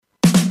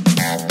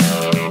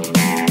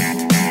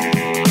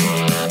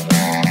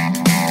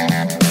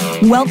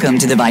Welcome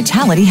to the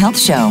Vitality Health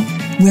Show,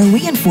 where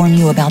we inform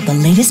you about the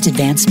latest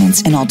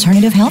advancements in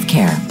alternative health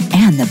care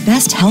and the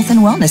best health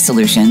and wellness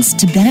solutions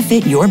to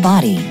benefit your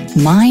body,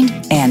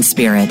 mind, and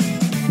spirit.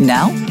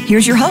 Now,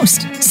 here's your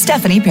host,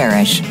 Stephanie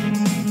Parrish.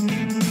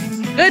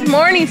 Good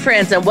morning,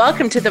 friends, and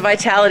welcome to the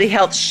Vitality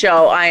Health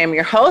Show. I am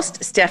your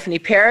host, Stephanie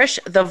Parrish,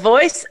 the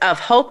voice of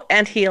hope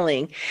and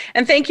healing.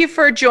 And thank you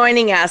for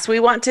joining us. We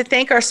want to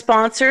thank our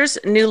sponsors,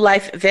 New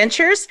Life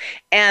Ventures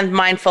and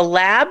Mindful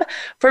Lab,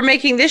 for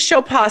making this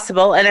show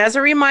possible. And as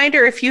a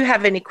reminder, if you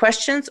have any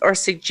questions or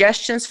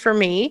suggestions for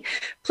me,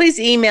 please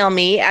email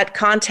me at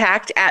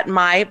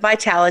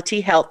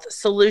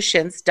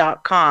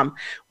contact@myvitalityhealthsolutions.com.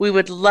 We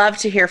would love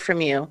to hear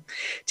from you.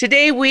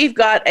 Today, we've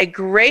got a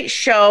great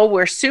show.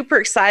 We're super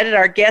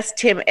excited. Our guest,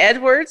 Tim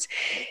Edwards,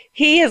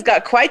 he has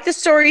got quite the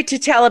story to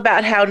tell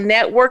about how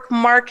network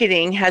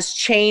marketing has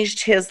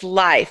changed his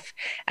life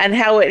and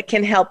how it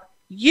can help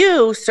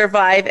you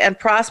survive and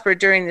prosper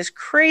during this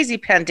crazy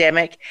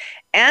pandemic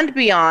and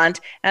beyond,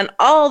 and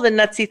all the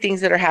nutsy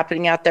things that are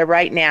happening out there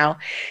right now.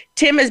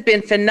 Tim has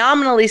been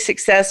phenomenally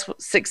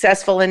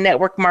successful in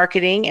network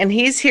marketing, and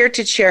he's here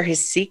to share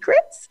his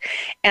secrets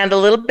and a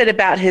little bit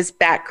about his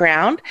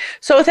background.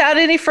 So without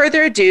any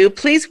further ado,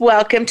 please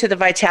welcome to the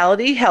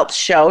Vitality Health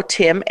Show,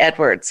 Tim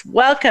Edwards.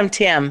 Welcome,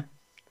 Tim.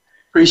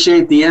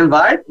 Appreciate the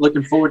invite.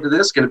 Looking forward to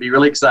this. It's going to be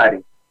really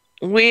exciting.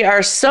 We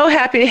are so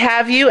happy to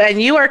have you,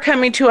 and you are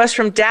coming to us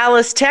from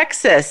Dallas,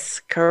 Texas,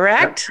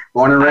 correct? Yep.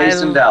 Born and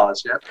raised in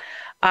Dallas, yep.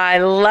 I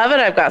love it.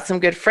 I've got some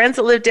good friends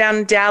that live down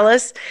in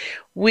Dallas.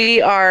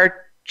 We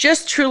are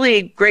just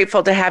truly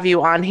grateful to have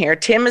you on here.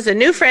 Tim is a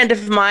new friend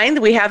of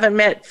mine. We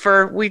met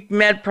probably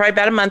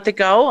about a month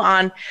ago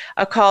on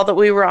a call that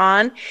we were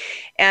on,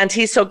 and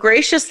he so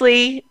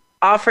graciously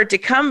offered to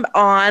come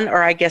on,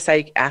 or I guess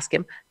I asked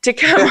him to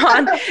come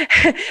on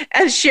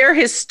and share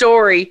his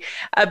story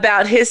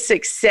about his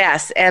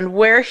success and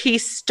where he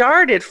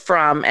started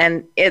from.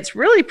 And it's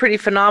really pretty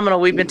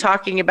phenomenal. We've been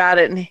talking about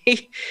it, and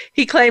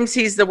he claims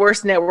he's the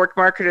worst network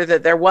marketer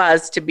that there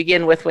was to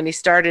begin with when he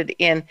started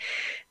in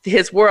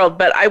his world.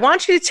 But I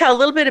want you to tell a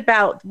little bit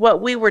about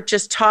what we were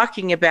just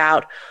talking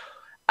about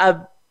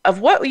of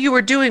what you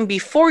were doing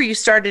before you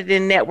started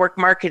in network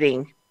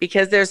marketing,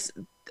 because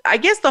I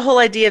guess the whole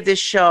idea of this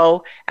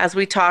show, as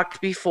we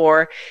talked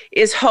before,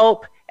 is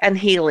hope and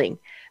healing.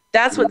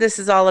 That's what this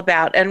is all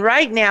about. And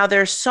right now,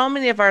 there's so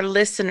many of our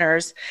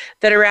listeners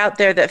that are out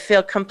there that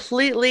feel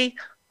completely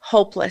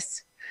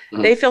hopeless.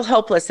 Mm-hmm. They feel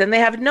hopeless and they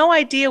have no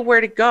idea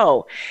where to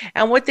go.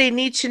 And what they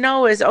need to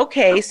know is,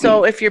 okay,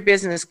 so if your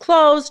business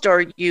closed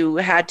or you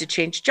had to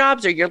change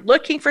jobs or you're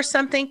looking for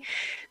something,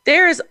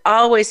 there is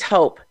always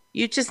hope.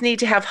 You just need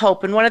to have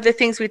hope. And one of the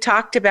things we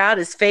talked about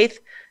is faith,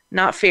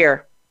 not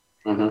fear.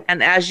 Mm-hmm.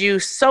 And as you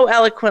so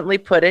eloquently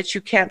put it, you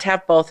can't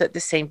have both at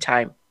the same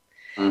time.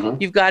 Mm-hmm.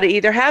 You've got to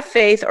either have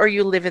faith or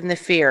you live in the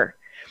fear.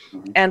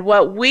 Mm-hmm. And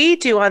what we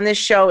do on this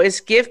show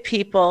is give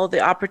people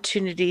the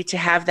opportunity to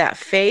have that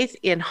faith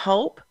in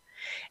hope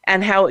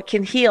and how it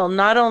can heal,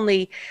 not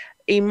only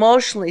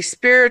emotionally,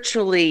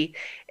 spiritually,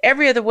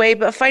 every other way,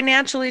 but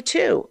financially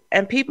too.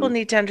 And people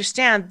need to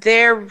understand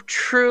there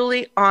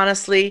truly,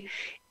 honestly,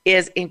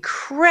 is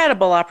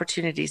incredible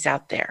opportunities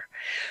out there.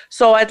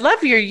 So I'd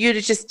love you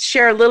to just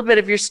share a little bit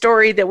of your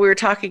story that we were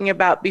talking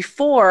about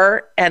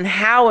before and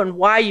how and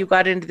why you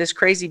got into this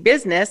crazy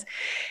business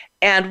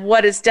and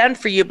what it's done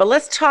for you. But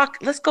let's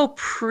go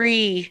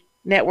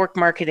pre-network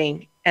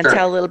marketing and Sure.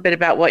 tell a little bit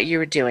about what you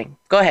were doing.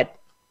 Go ahead.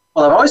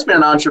 Well, I've always been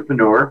an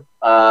entrepreneur,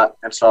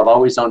 and so I've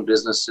always owned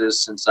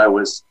businesses since I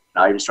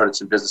even started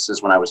some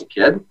businesses when I was a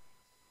kid.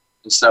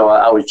 And so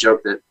I always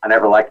joke that I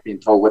never liked being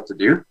told what to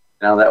do.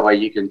 That way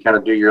you can kind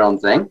of do your own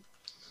thing.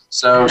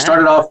 So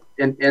started off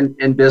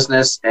in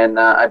business, and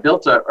I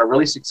built a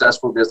really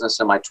successful business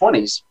in my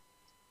 20s,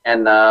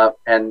 and I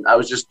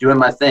was just doing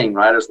my thing,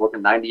 right? I was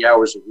working 90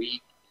 hours a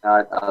week.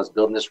 I was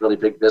building this really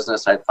big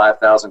business. I had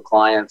 5,000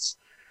 clients,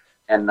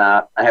 and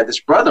I had this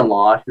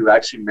brother-in-law who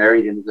actually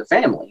married into the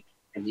family,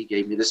 and he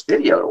gave me this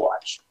video to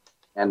watch.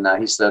 And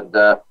he said,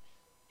 why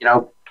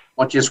don't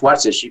you just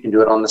watch this? You can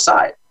do it on the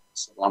side.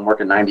 So I'm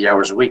working 90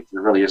 hours a week.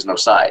 There really is no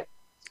side.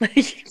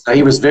 So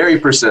he was very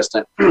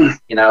persistent, and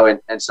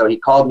so he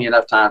called me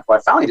enough times where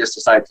I finally just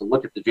decided to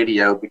look at the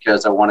video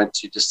because I wanted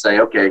to just say,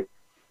 okay,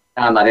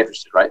 I'm not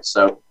interested, right?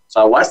 So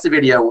I watched the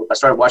video. I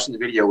started watching the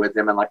video with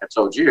him, and like I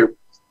told you,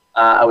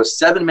 I was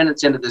 7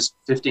 minutes into this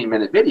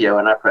 15-minute video,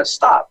 and I pressed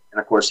stop.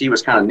 And of course, he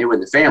was kind of new in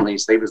the family,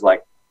 so he was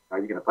like, "Are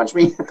you going to punch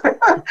me?"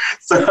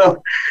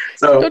 so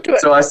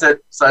I said,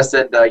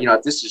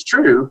 if this is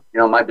true,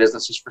 my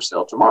business is for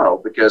sale tomorrow,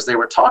 because they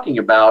were talking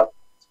about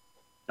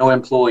no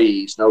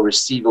employees, no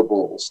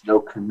receivables, no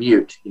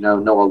commute,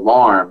 no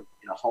alarm,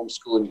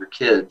 homeschooling your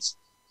kids,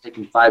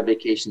 taking 5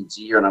 vacations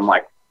a year. And I'm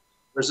like,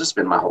 where's this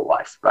been my whole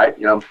life, right?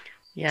 Yeah.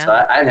 So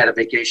I hadn't had a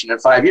vacation in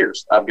 5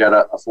 years. I've got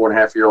a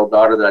 4.5-year-old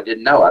daughter that I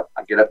didn't know.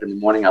 I get up in the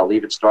morning, I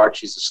leave it dark,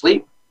 she's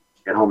asleep.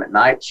 Get home at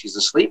night, she's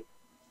asleep.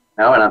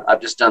 And I've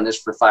just done this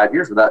for 5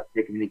 years without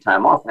taking any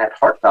time off. And I had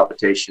heart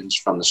palpitations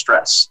from the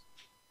stress.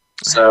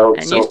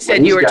 And you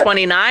said you were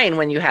 29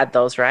 when you had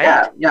those,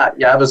 right? Yeah.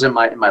 I was in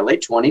my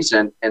late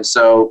 20s, and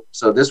so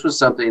this was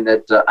something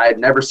that I had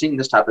never seen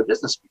this type of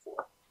business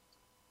before,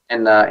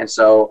 and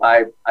so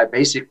I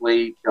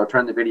basically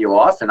turned the video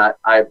off, and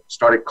I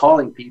started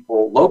calling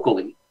people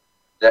locally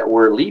that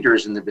were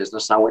leaders in the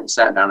business. I went and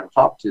sat down and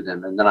talked to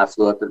them, and then I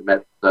flew up and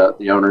met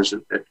the owners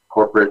at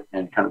corporate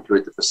and kind of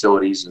toured the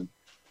facilities. And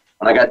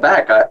when I got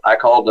back, I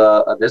called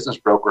a business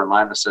broker of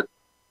mine. I said,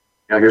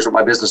 here's what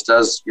my business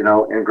does,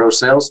 and gross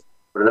sales.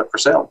 Put it up for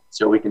sale.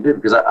 See what we can do.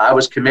 Because I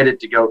was committed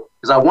to go,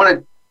 because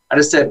I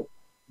just said,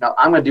 no,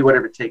 I'm going to do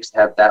whatever it takes to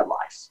have that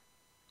life,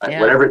 right?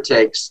 Whatever it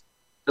takes,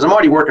 because I'm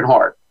already working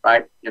hard,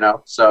 right?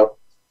 So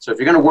if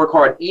you're going to work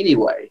hard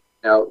anyway,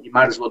 you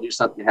might as well do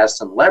something that has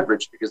some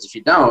leverage, because if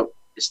you don't,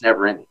 it's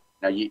never ending.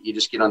 You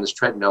just get on this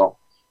treadmill,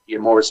 you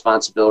get more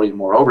responsibility,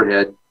 more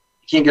overhead.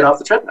 You can't get off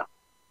the treadmill.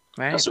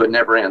 Right. So it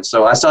never ends.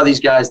 So I saw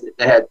these guys that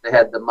they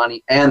had the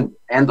money and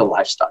the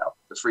lifestyle,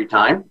 the free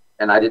time,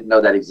 and I didn't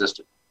know that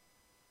existed.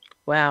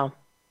 Wow.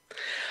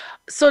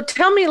 So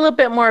tell me a little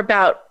bit more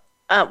about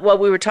what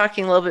we were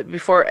talking a little bit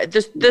before,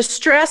 the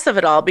stress of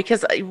it all,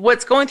 because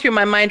what's going through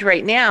my mind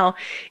right now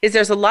is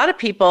there's a lot of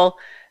people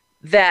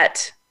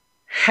that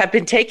have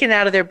been taken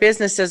out of their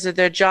businesses or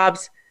their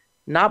jobs,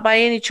 not by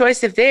any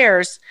choice of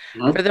theirs,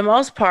 for the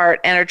most part,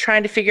 and are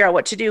trying to figure out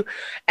what to do.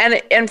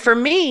 And for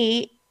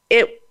me,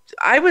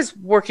 I was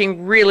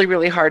working really,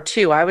 really hard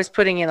too. I was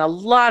putting in a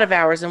lot of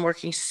hours and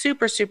working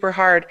super, super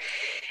hard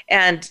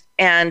and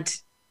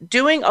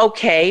doing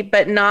okay,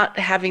 but not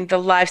having the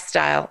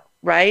lifestyle,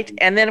 right?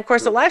 And then of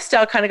course the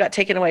lifestyle kind of got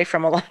taken away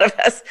from a lot of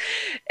us.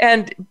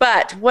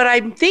 But what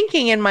I'm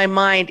thinking in my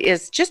mind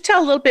is just tell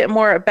a little bit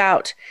more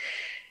about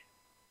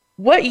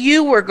what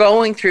you were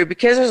going through,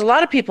 because there's a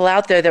lot of people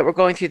out there that were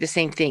going through the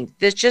same thing.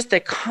 There's just the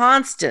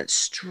constant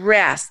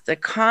stress, the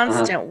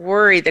constant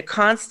worry, the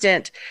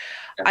constant,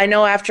 I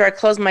know after I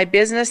closed my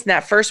business and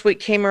that first week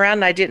came around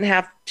and I didn't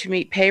have to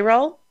meet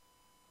payroll,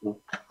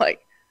 like,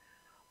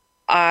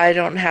 I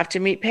don't have to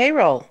meet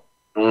payroll.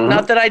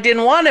 Not that I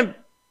didn't want to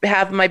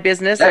have my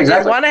business. I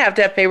didn't want to have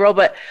payroll,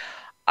 but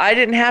I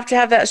didn't have to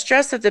have that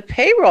stress of the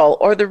payroll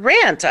or the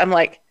rent. I'm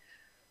like,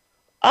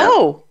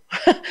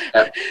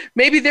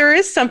 maybe there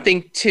is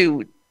something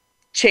to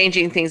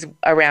changing things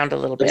around a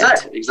little bit.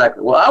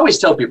 Exactly. Well, I always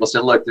tell people,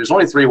 look, there's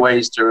only 4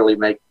 ways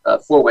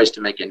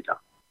to make income.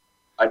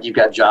 You've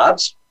got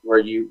jobs where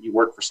you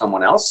work for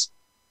someone else,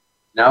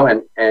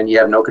 and you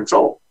have no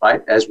control,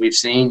 right? As we've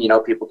seen,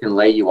 people can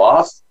lay you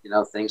off,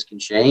 things can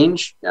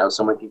change,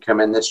 someone can come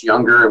in that's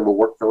younger and will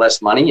work for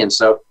less money. And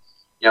so,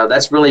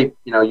 that's really,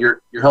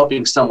 you're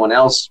helping someone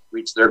else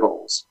reach their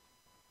goals.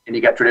 And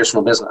you got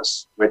traditional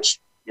business, which,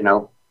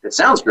 it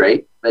sounds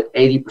great, but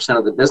 80%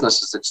 of the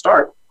businesses that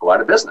start go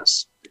out of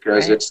business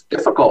because it's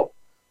difficult.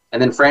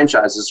 And then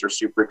franchises are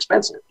super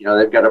expensive.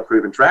 They've got a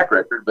proven track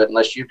record, but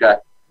unless you've got,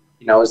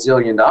 $1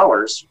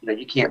 zillion,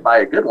 you can't buy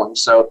a good one.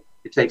 So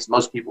it takes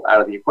most people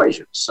out of the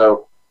equation.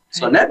 So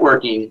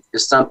networking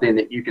is something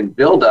that you can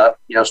build up,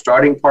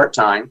 starting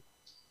part-time.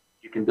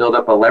 You can build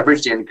up a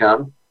leveraged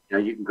income.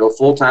 You can go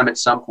full-time at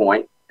some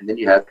point, and then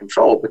you have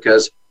control.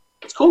 Because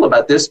what's cool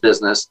about this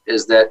business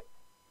is that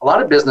a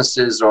lot of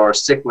businesses are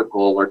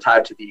cyclical or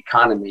tied to the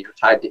economy or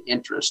tied to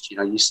interest.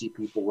 You see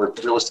people where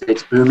real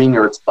estate's booming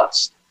or it's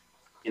bust,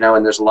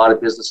 and there's a lot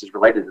of businesses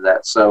related to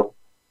that. So,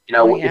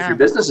 if your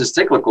business is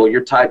cyclical,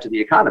 you're tied to the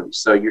economy.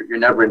 So you're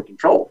never in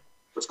control.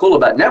 What's cool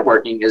about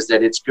networking is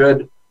that it's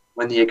good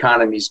when the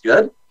economy's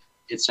good.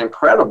 It's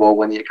incredible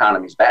when the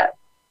economy's bad.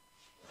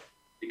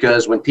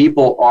 Because when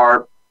people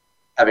are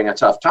having a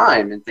tough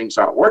time and things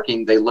aren't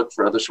working, they look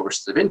for other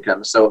sources of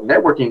income. So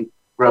networking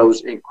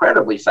grows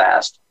incredibly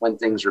fast when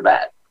things are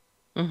bad.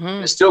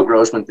 It still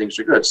grows when things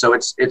are good. So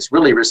it's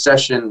really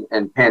recession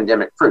and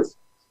pandemic proof.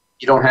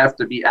 You don't have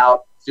to be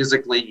out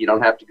physically. You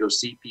don't have to go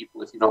see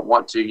people if you don't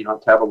want to. You don't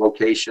have to have a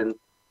location.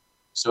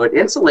 So it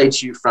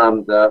insulates you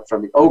from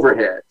the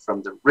overhead,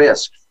 from the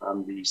risk,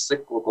 from the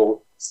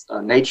cyclical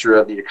nature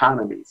of the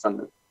economy, from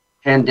the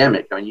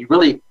pandemic. You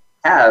really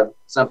have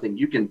something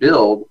you can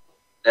build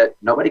that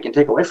nobody can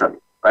take away from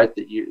you, right?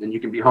 And you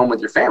can be home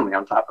with your family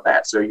on top of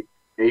that. So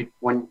when you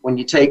want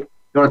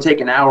to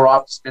take an hour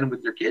off to spend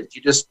with your kids,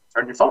 you just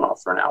turn your phone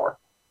off for an hour.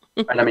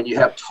 Right? You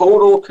have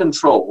total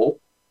control.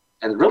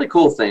 And the really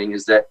cool thing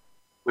is that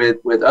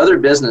with other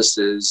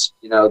businesses,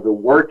 the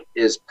work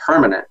is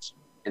permanent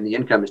and the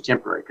income is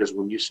temporary, because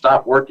when you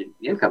stop working,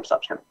 the income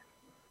stops coming.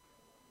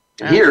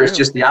 And here it's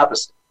just the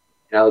opposite.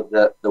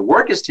 The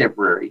work is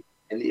temporary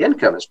and the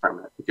income is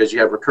permanent, because you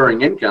have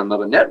recurring income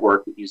of a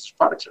network that uses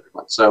products every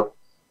month. So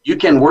you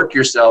can work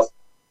yourself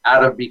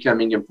out of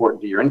becoming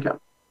important to your income,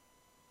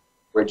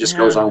 where it just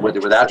goes on with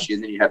or without you,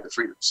 and then you have the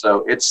freedom.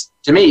 So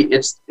to me,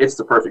 it's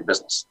the perfect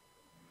business.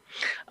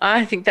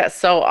 I think that's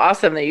so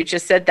awesome that you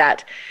just said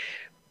that.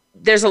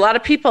 There's a lot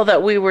of people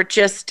that we were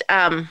just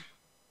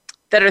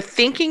that are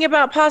thinking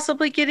about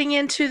possibly getting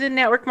into the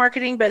network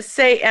marketing, but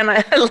and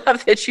I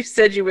love that you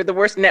said you were the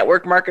worst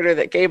network marketer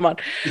that came on.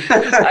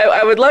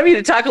 I would love you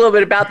to talk a little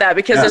bit about that,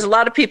 because there's a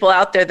lot of people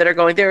out there that are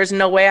going, there is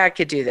no way I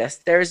could do this.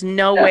 There is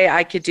no way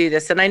I could do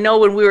this. And I know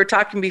when we were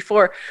talking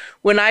before,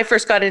 when I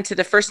first got into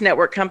the first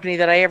network company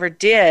that I ever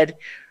did,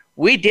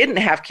 we didn't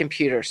have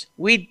computers.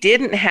 We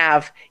didn't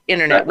have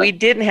internet. We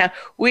did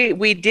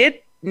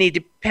need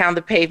to pound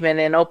the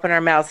pavement and open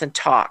our mouths and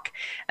talk.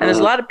 And there's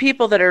a lot of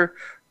people that are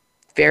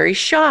very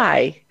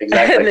shy and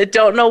that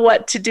don't know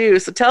what to do.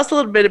 So tell us a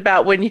little bit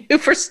about when you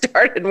first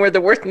started and were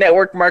the worst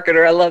network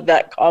marketer. I love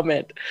that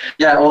comment.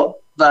 Yeah, well,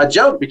 the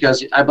joke,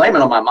 because I blame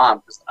it on my mom,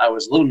 because I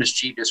was a little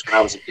mischievous when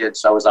I was a kid,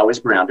 so I was always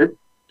grounded.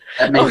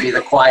 That made me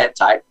the quiet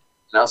type,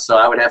 so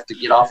I would have to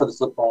get off of the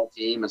football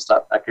team and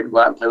stuff. I couldn't go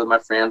out and play with my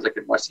friends. I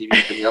couldn't watch TV,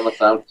 couldn't be on the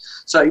phone.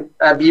 So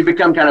you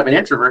become kind of an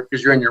introvert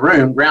because you're in your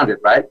room, grounded,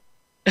 right?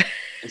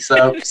 And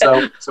so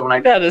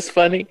when that is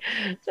funny.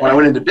 When I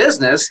went into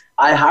business,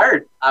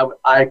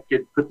 I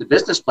could put the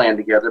business plan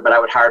together, but I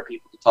would hire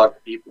people to talk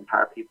to people and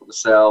hire people to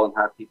sell and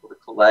hire people to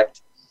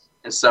collect.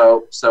 And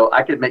so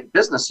I could make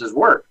businesses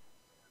work.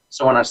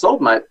 So when I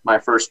sold my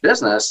first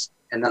business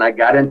and then I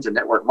got into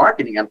network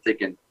marketing, I'm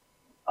thinking,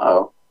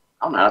 oh,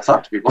 I don't know how to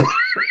talk to people.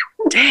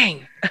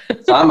 Dang.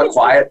 So I'm a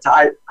quiet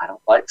type. I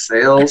don't like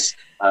sales.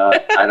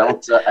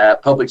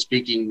 Public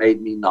speaking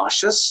made me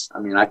nauseous. I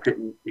mean,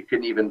 you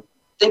couldn't even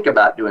think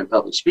about doing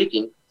public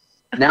speaking.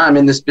 Now I'm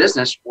in this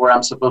business where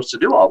I'm supposed to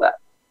do all that.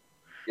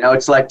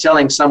 It's like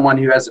telling someone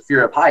who has a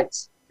fear of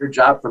heights, your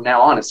job from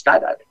now on is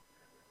skydiving.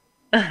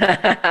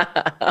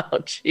 Oh,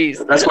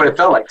 geez. That's what it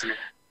felt like to me,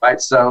 right?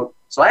 So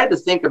I had to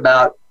think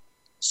about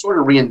sort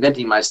of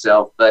reinventing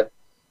myself, but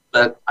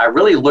I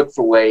really looked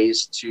for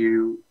ways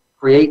to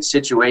create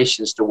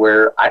situations to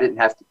where I didn't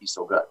have to be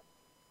so good.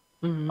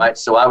 Right.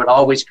 So I would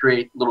always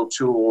create little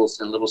tools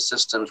and little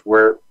systems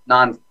where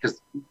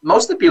because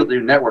most of the people that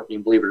do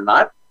networking, believe it or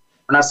not,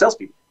 are not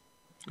salespeople.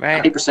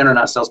 Right. 80% are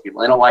not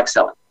salespeople. They don't like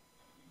selling.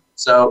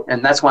 So,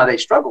 and that's why they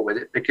struggle with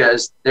it,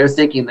 because they're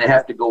thinking they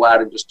have to go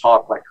out and just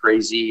talk like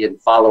crazy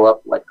and follow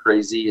up like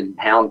crazy and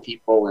hound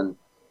people. And,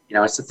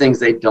 it's the things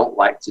they don't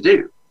like to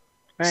do.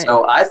 Right.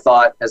 So I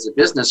thought, as a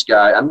business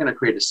guy, I'm going to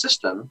create a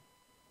system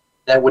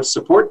that would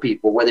support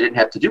people where they didn't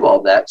have to do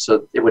all that.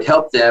 So it would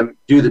help them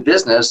do the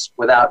business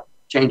without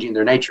changing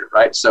their nature,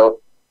 right?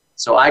 So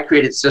I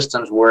created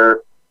systems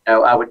where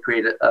I would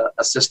create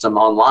a system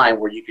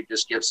online where you could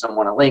just give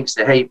someone a link,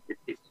 say, hey, if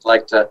you'd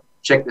like to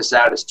check this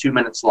out, it's 2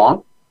 minutes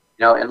long,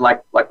 and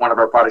like one of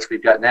our products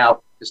we've got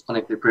now is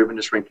clinically proven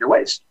to shrink your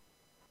waist.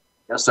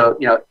 So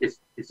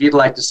if you'd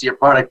like to see a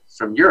product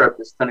from Europe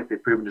that's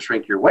clinically proven to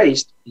shrink your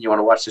waist, and you want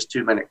to watch this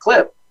 2-minute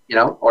clip,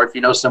 or if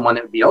you know someone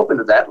that would be open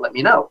to that, let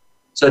me know.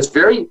 So it's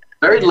very,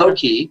 very low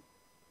key.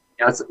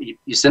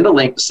 You send a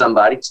link to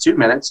somebody, it's 2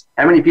 minutes.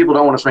 How many people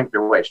don't want to shrink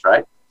their waist,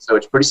 right? So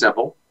it's pretty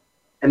simple.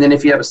 And then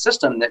if you have a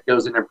system that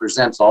goes in and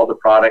presents all the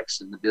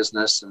products and the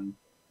business and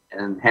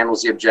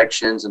handles the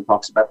objections and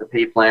talks about the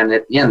pay plan,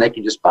 at the end, they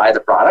can just buy the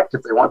product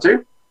if they want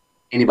to.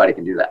 Anybody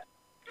can do that.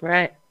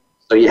 Right.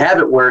 So you have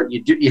it where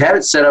you have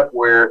it set up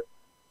where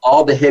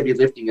all the heavy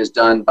lifting is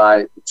done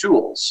by the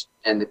tools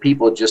and the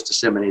people just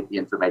disseminate the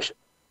information.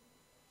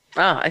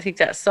 Oh, I think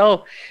that's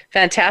so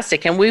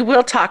fantastic. And we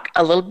will talk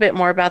a little bit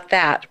more about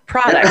that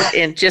product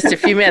in just a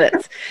few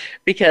minutes,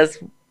 because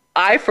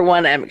I, for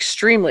one, am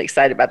extremely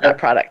excited about that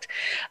product.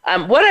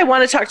 What I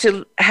want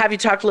to have you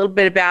talk a little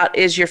bit about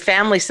is your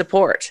family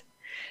support,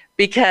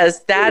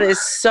 because that is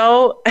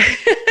so,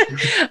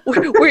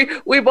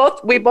 we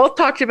both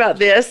talked about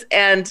this,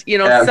 and,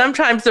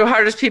 sometimes the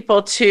hardest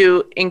people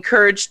to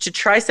encourage to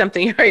try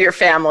something are your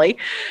family,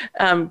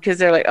 because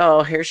they're like,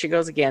 oh, here she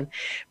goes again.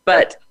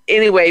 But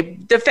anyway,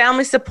 the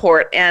family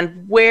support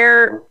and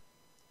where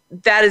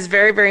that is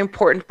very, very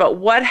important. But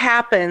what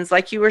happens,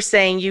 like you were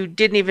saying, you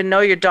didn't even know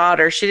your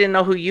daughter. She didn't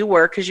know who you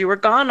were because you were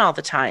gone all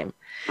the time.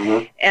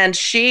 Mm-hmm. And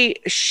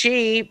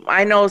she,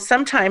 I know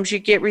sometimes you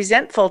get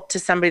resentful to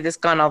somebody that's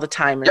gone all the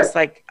time. And it's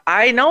like,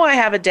 I know I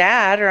have a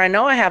dad, or I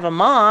know I have a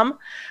mom.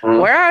 Mm-hmm.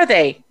 Where are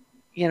they?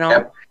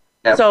 Yep.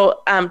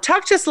 So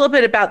talk to us a little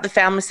bit about the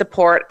family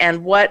support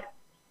and what,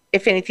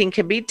 if anything,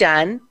 can be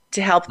done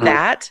to help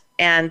that,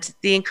 and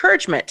the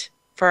encouragement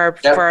for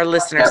our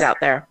listeners out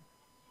there.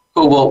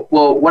 Cool.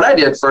 Well, what I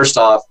did first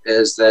off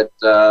is that,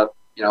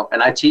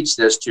 and I teach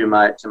this to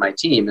my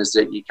team, is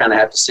that you kind of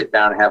have to sit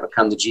down and have a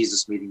come to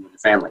Jesus meeting with the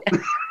family.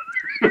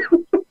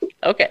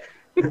 Okay.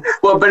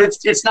 Well, but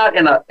it's not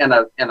in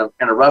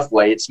a rough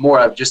way. It's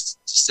more of just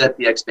to set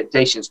the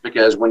expectations,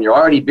 because when you're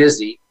already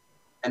busy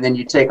and then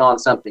you take on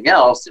something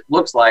else, it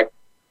looks like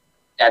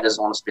Dad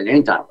doesn't want to spend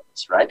any time with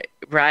us, right?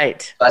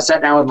 Right. So I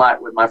sat down with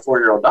my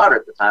 4-year-old daughter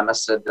at the time. I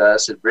said,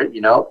 Britt,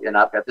 and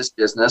I've got this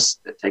business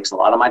that takes a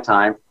lot of my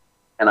time,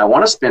 and I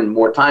want to spend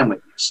more time with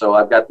you. So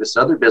I've got this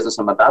other business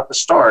I'm about to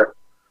start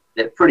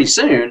that pretty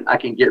soon I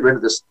can get rid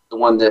of the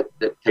one that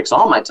takes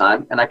all my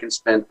time, and I can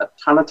spend a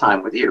ton of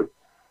time with you.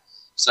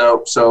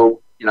 So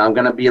I'm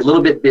going to be a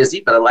little bit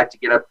busy, but I like to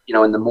get up,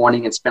 in the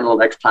morning and spend a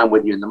little extra time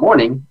with you in the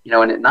morning,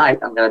 and at night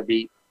I'm going to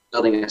be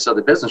building this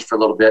other business for a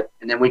little bit,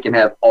 and then we can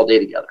have all day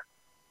together.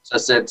 So I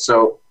said,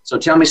 so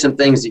tell me some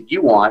things that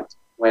you want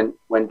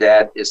when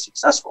Dad is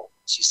successful.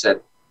 She said,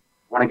 I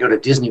want to go to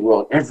Disney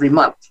World every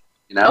month,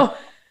 you know? Oh.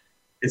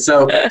 And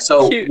so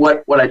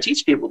what I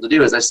teach people to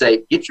do is I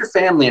say, get your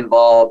family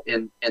involved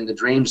in the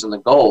dreams and the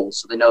goals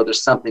so they know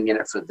there's something in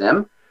it for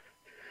them.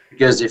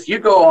 Because if you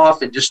go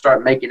off and just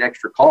start making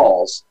extra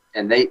calls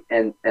and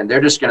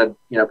they're just going to,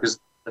 you know, because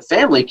the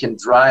family can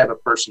drive a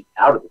person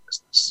out of the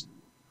business.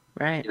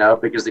 Right. You know,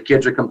 because the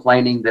kids are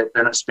complaining that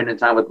they're not spending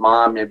time with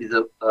mom. Maybe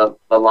the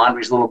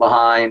laundry's a little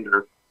behind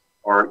or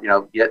you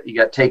know, you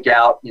got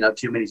takeout, you know,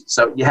 too many.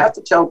 So you have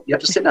to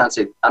sit down and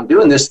say, I'm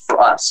doing this for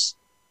us.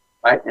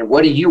 Right. And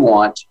what do you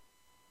want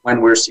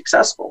when we're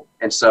successful?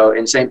 And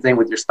same thing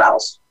with your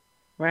spouse.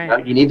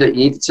 Right. You need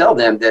to tell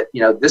them that,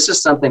 you know, this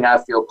is something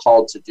I feel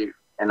called to do,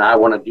 and I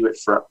want to do it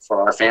for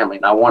our family.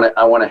 And I want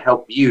to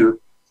help you,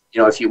 you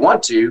know, if you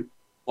want to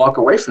walk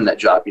away from that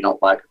job you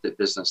don't like, the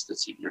business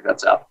that's eating your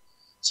guts out.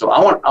 So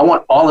I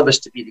want all of us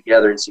to be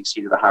together and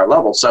succeed at a higher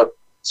level. So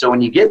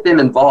when you get them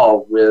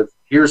involved with,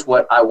 here's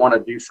what I want to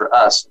do for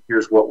us,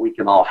 here's what we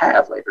can all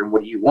have later, and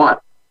what do you want,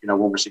 you know,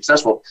 when we're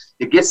successful,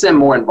 it gets them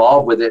more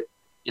involved with it.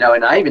 You know,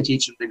 and I even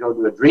teach them to go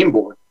do a dream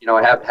board. You know,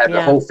 have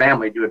the whole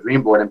family do a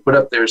dream board and put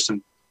up there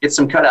get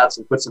some cutouts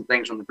and put some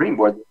things on the dream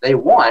board that they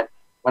want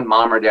when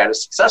mom or dad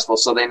is successful.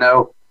 So they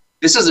know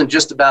this isn't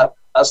just about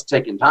us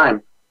taking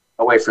time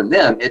away from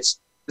them. This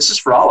is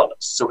for all of us,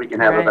 so we can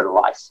have a better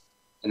life.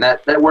 And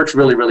that works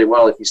really, really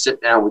well if you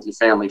sit down with your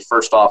family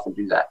first off and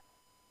do that.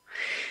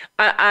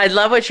 I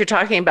love what you're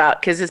talking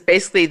about, because it's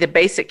basically the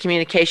basic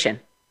communication,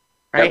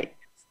 right? Yep.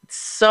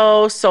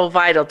 So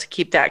vital to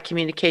keep that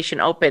communication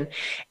open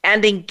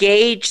and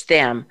engage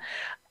them.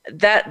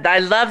 That I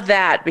love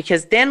that,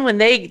 because then when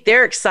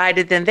they're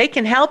excited, then they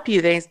can help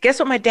you. They guess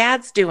what my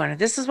dad's doing, or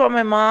this is what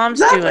my mom's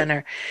doing,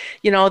 or,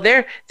 you know,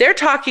 they're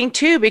talking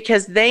too,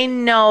 because they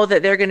know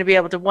that they're going to be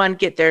able to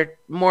get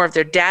more of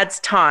their dad's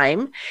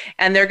time,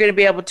 and they're going to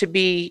be able to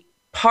be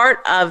part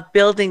of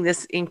building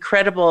this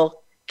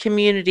incredible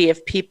community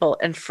of people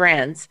and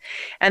friends,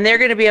 and they're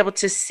going to be able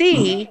to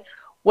see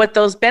what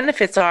those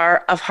benefits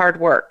are of hard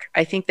work.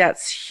 I think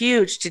that's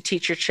huge to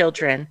teach your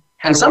children.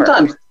 And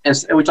sometimes, and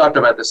we talked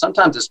about this,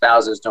 sometimes the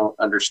spouses don't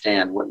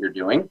understand what you're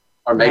doing,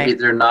 or maybe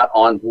they're not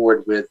on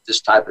board with this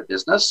type of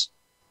business.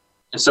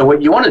 And so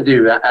what you want to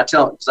do, I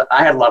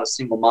had a lot of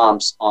single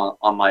moms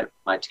on my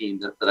team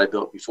that I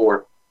built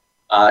before.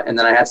 And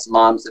then I had some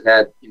moms that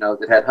had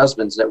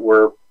husbands that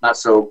were not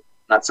so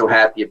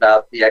happy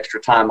about the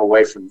extra time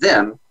away from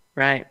them.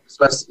 Right.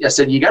 So I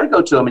said, you got to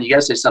go to them and you got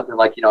to say something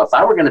like, you know, if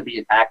I were going to be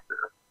an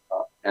actor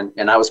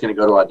and I was going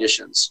to go to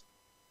auditions,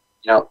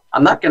 you know,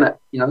 I'm not going to,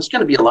 you know, there's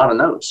going to be a lot of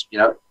no's, you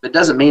know, but it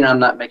doesn't mean I'm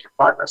not making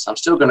progress. I'm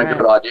still going to go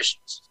to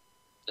auditions,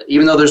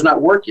 even though there's not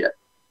work yet.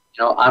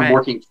 You know, I'm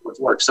working towards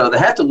work. So they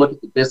have to look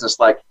at the business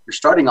like you're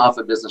starting off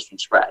a business from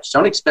scratch.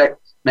 Don't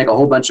expect to make a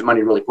whole bunch of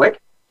money really quick.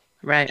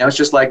 Right. You know, it's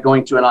just like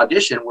going to an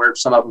audition where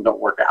some of them don't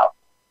work out.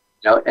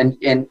 You know, and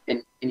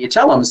you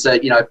tell them, say,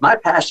 you know, if my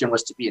passion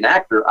was to be an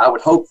actor, I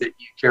would hope that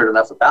you cared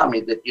enough about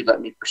me that you'd let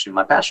me pursue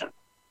my passion.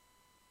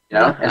 You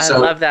know, and so I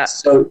love that.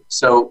 So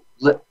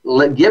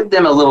give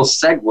them a little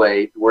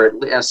segue where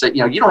and say,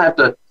 you know, you don't have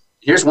to.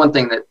 Here's one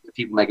thing that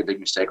people make a big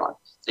mistake on: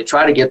 they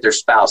try to get their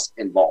spouse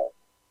involved.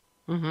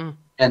 Mm-hmm.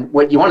 And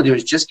what you want to do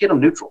is just get them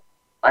neutral,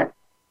 right?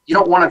 You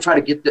don't want to try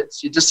to get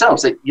this. You just tell them,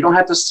 say, you don't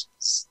have to,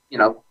 you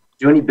know,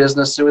 do any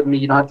business with me.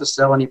 You don't have to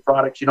sell any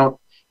products. You don't.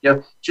 You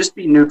know, just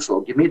be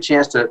neutral. Give me a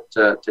chance to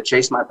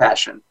chase my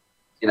passion,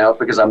 you know,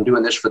 because I'm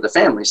doing this for the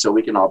family so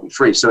we can all be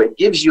free. So it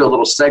gives you a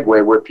little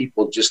segue where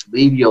people just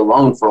leave you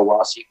alone for a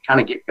while so you can kind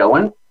of get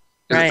going.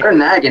 Because if they're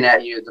nagging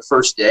at you the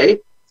first day,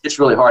 it's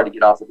really hard to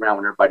get off the ground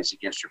when everybody's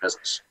against your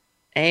business.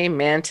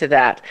 Amen to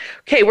that.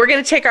 Okay, we're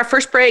going to take our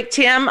first break,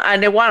 Tim.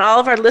 And I want all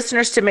of our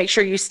listeners to make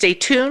sure you stay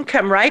tuned.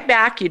 Come right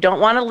back. You don't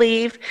want to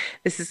leave.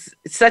 This is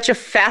such a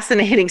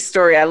fascinating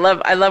story. I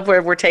love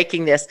where we're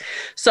taking this.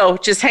 So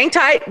just hang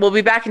tight. We'll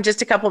be back in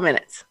just a couple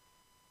minutes.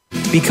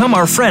 Become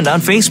our friend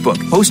on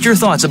Facebook. Post your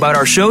thoughts about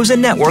our shows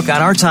and network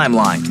on our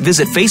timeline.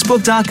 Visit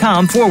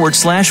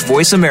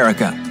facebook.com/Voice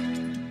America.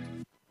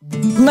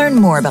 Learn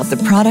more about the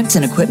products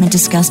and equipment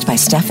discussed by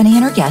Stephanie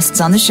and her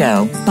guests on the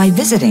show by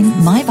visiting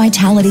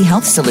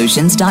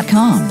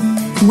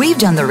myvitalityhealthsolutions.com. We've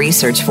done the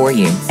research for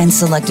you and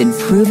selected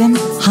proven,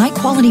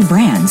 high-quality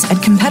brands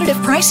at competitive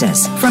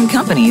prices from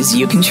companies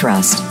you can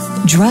trust.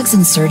 Drugs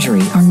and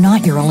surgery are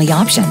not your only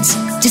options.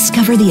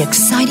 Discover the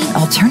exciting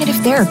alternative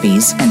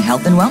therapies and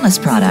health and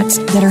wellness products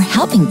that are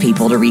helping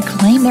people to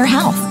reclaim their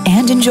health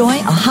and enjoy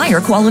a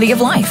higher quality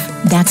of life.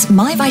 That's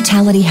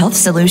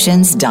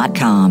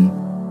myvitalityhealthsolutions.com.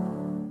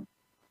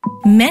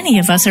 Many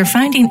of us are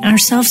finding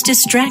ourselves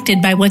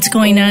distracted by what's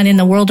going on in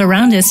the world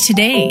around us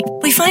today.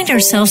 We find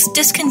ourselves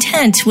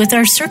discontent with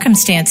our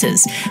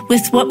circumstances,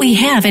 with what we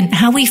have and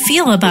how we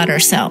feel about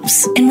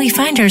ourselves. And we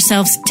find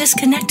ourselves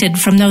disconnected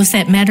from those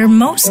that matter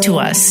most to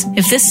us.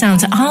 If this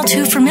sounds all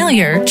too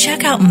familiar,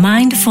 check out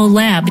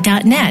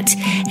mindfullab.net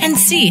and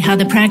see how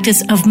the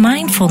practice of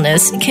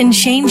mindfulness can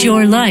change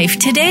your life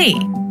today.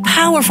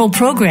 Powerful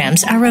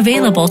programs are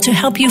available to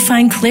help you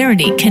find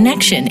clarity,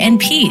 connection, and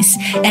peace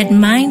at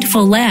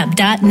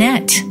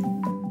mindfullab.net.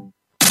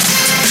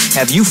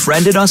 Have you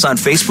friended us on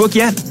Facebook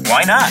yet?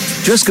 Why not?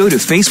 Just go to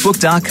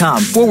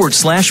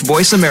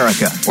facebook.com/Voice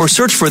America or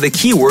search for the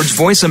keywords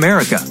Voice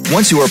America.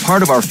 Once you are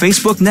part of our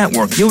Facebook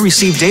network, you'll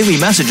receive daily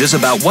messages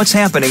about what's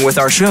happening with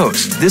our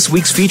shows, this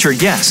week's featured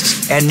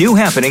guests, and new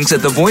happenings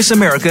at the Voice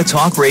America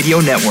Talk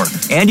Radio Network.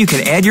 And you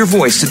can add your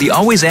voice to the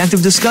always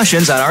active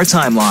discussions on our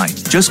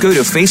timeline. Just go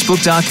to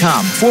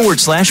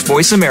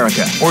facebook.com/Voice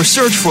America or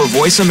search for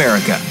Voice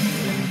America.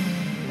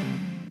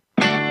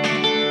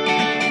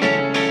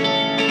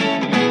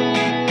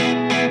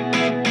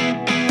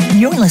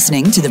 You're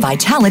listening to the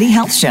Vitality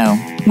Health Show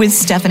with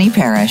Stephanie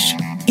Parrish.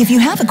 If you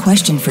have a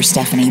question for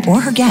Stephanie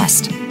or her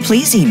guest,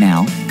 please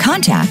email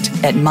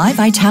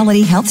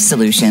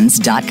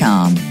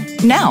contact@myvitalityhealthsolutions.com.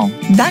 Now,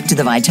 back to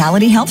the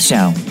Vitality Health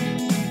Show.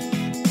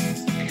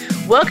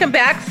 Welcome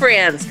back,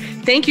 friends.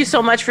 Thank you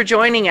so much for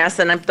joining us.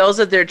 And those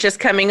that are just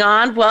coming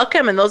on,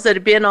 welcome. And those that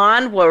have been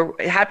on, we're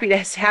happy to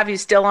have you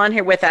still on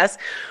here with us.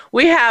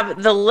 We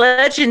have the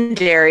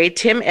legendary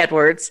Tim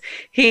Edwards.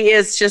 He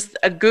is just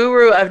a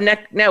guru of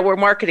network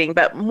marketing.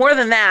 But more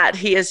than that,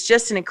 he is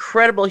just an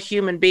incredible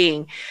human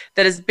being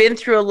that has been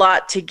through a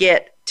lot to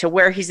get to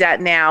where he's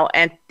at now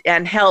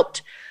and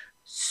helped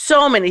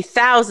so many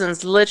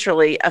thousands,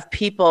 literally, of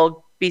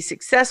people be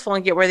successful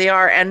and get where they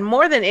are. And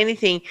more than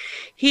anything,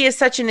 he is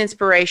such an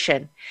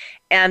inspiration.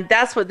 And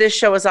that's what this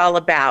show is all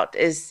about,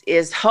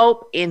 is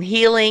hope in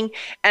healing.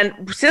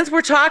 And since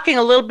we're talking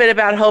a little bit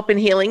about hope and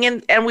healing,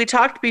 and we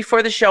talked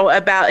before the show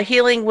about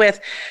healing with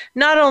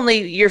not only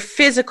your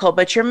physical,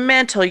 but your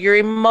mental, your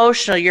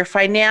emotional, your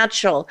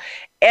financial,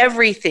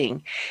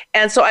 everything.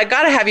 And so I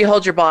got to have you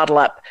hold your bottle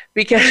up,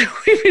 because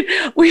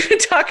we've been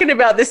talking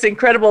about this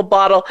incredible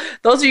bottle.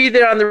 Those of you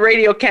that are on the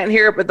radio can't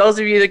hear it, but those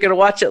of you that are going to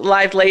watch it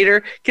live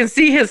later can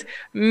see his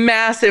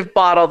massive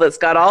bottle that's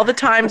got all the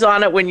times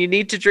on it when you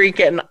need to drink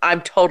it. And I'm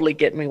totally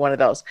getting me one of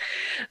those.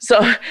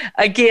 So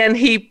again,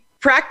 he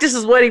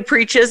practices what he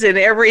preaches in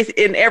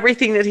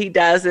everything that he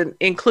does, and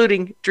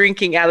including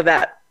drinking out of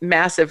that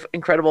massive,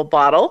 incredible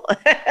bottle,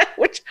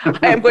 which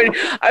I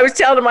was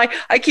telling him,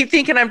 I keep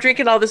thinking I'm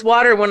drinking all this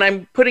water. When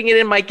I'm putting it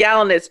in my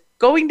gallon, it's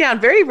going down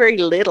very, very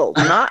little.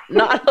 Not,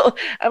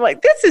 I'm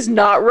like, this is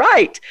not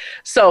right.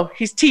 So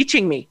he's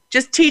teaching me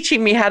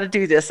how to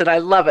do this. And I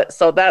love it.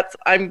 So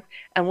and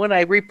when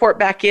I report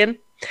back in,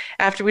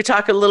 after we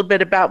talk a little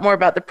bit more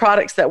about the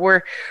products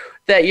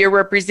that you're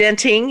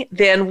representing,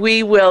 then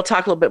we will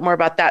talk a little bit more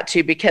about that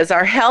too, because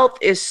our health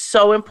is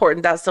so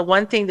important. That's the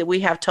one thing that we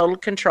have total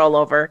control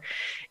over,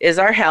 is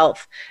our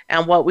health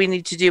and what we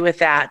need to do with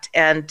that.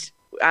 And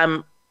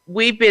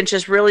we've been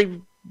just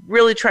really,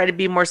 really trying to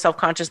be more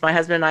self-conscious, my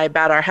husband and I,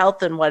 about our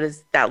health and what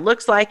that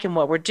looks like and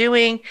what we're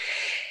doing.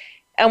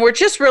 And we're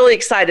just really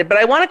excited. But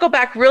I want to go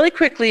back really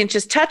quickly and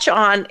just touch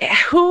on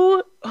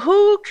who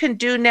can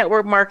do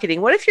network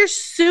marketing. What if you're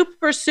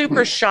super,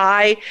 super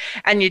shy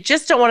and you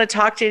just don't want to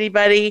talk to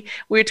anybody?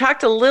 We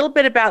talked a little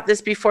bit about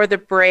this before the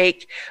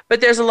break,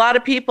 but there's a lot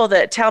of people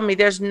that tell me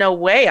there's no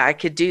way I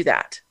could do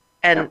that.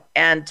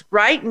 And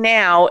right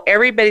now,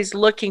 everybody's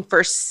looking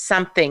for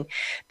something.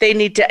 They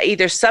need to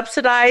either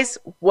subsidize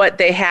what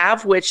they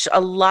have, which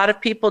a lot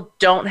of people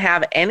don't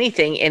have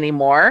anything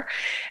anymore,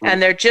 and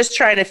they're just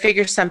trying to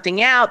figure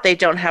something out. They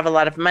don't have a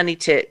lot of money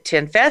to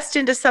invest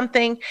into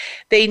something.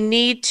 They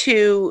need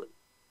to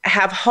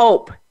have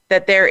hope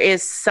that there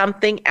is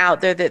something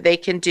out there that they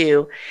can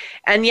do.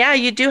 And yeah,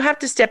 you do have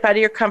to step out of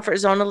your comfort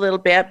zone a little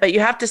bit, but you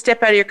have to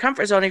step out of your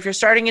comfort zone if you're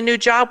starting a new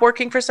job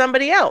working for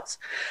somebody else.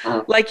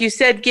 Like you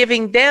said,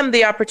 giving them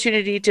the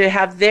opportunity to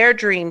have their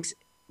dreams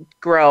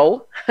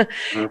grow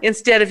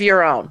instead of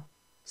your own.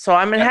 So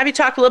I'm going to have you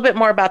talk a little bit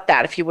more about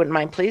that, if you wouldn't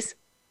mind, please.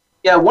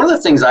 Yeah, one of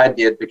the things I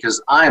did,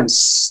 because I am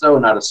so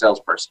not a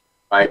salesperson,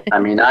 right? I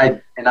mean,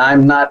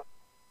 I'm not,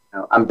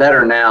 I'm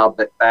better now,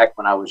 but back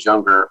when I was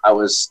younger, I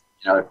was,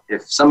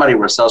 if somebody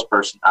were a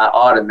salesperson, I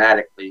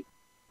automatically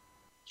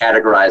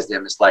categorize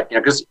them as like,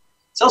 because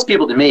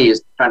salespeople to me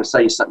is trying to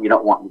sell you something you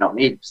don't want, you don't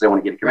need, because they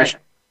want to get a commission.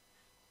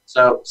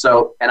 So,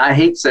 and I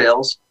hate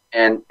sales,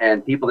 and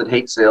people that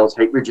hate sales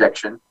hate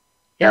rejection,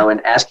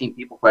 and asking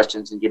people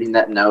questions and getting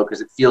that no,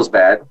 because it feels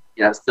bad,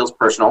 it feels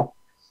personal.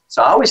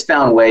 So I always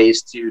found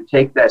ways to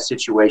take that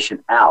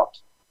situation out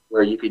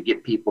where you could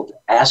get people to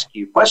ask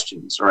you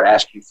questions or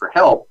ask you for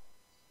help,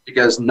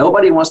 because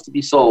nobody wants to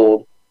be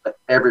sold, but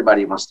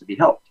everybody wants to be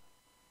helped.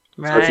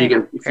 Right. So if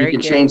you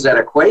can change that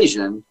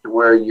equation to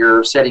where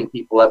you're setting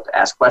people up to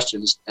ask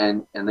questions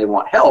and they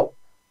want help,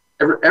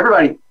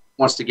 everybody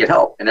wants to get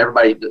help, and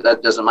everybody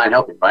that doesn't mind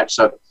helping, right?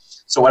 So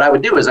what I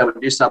would do is I would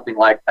do something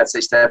like, I'd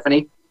say,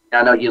 Stephanie,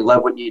 I know you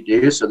love what you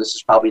do, so this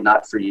is probably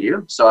not for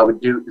you. So I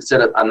would do,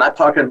 instead of, I'm not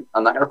going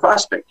to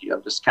prospect you.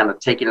 I'm just kind of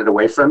taking it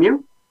away from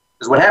you.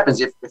 Because what happens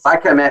if I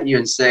come at you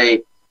and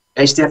say,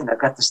 hey, Stephanie, I've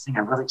got this thing,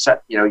 I'm really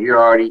excited.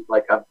 You're already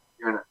like, I'm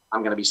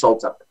going to be sold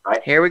something,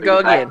 right? Here we go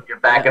again. You're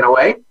backing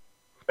away.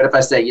 But if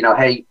I say,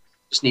 hey,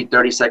 just need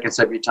 30 seconds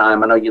of your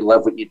time. I know you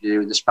love what you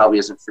do. This probably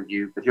isn't for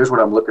you, but here's what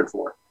I'm looking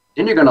for.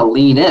 then you're going to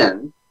lean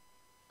in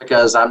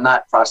because I'm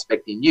not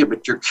prospecting you,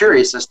 but you're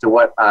curious as to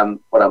what I'm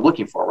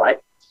looking for, right?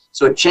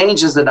 So it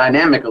changes the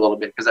dynamic a little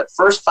bit because that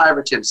first 5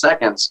 or 10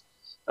 seconds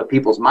of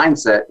people's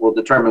mindset will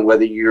determine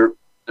whether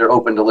they're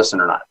open to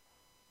listen or not.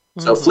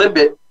 So flip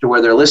it to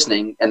where they're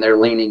listening and they're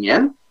leaning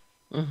in.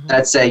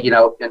 I'd say,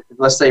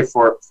 let's say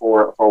for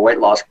a weight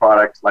loss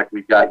product like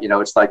we've got,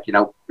 it's like,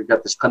 we've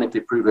got this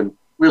clinically proven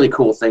really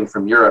cool thing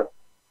from Europe,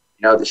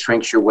 that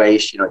shrinks your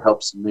waist, it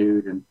helps the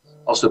mood and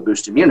also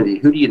boosts immunity.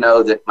 Who do you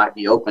know that might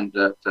be open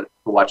to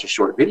watch a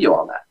short video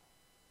on that?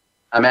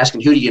 I'm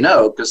asking, who do you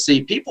know? Because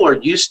see, people are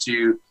used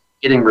to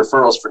getting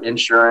referrals for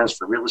insurance,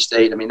 for real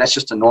estate. I mean, that's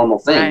just a normal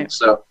thing. Right.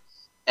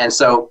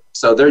 So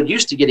they're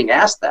used to getting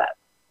asked that.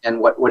 And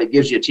what it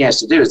gives you a chance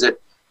to do is that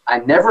I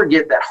never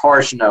get that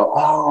harsh no.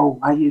 Oh,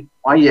 why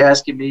are you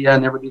asking me? I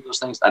never do those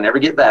things. I never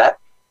get that.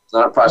 So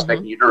I'm not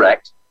prospecting you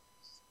direct.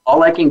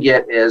 All I can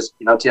get is,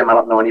 Tim, I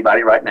don't know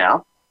anybody right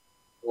now.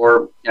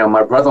 Or,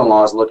 my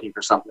brother-in-law is looking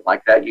for something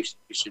like that. You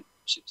should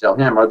tell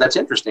him, or that's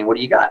interesting. What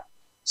do you got?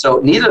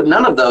 So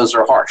none of those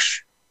are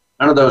harsh.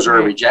 None of those are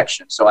a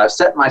rejection. So I've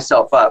set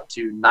myself up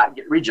to not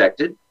get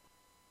rejected.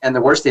 And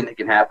the worst thing that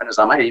can happen is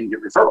I might even get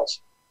referrals.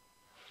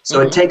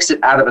 So it takes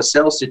it out of a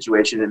sales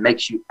situation and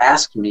makes you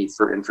ask me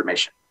for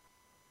information.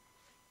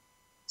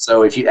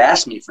 So if you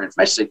ask me for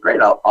information, say,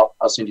 great, I'll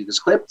send you this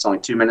clip. It's only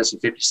 2 minutes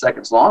and 50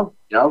 seconds long,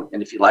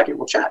 and if you like it,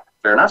 we'll chat.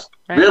 Fair enough.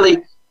 Right.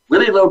 Really,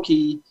 really low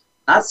key,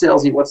 not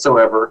salesy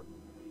whatsoever.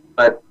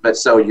 But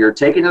so you're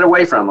taking it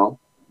away from them.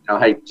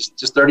 Hey,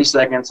 just 30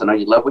 seconds. I know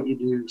you love what you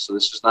do, so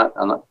this is not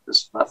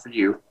for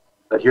you.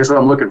 But here's what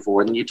I'm looking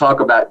for. And then you talk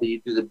about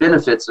the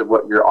benefits of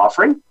what you're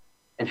offering.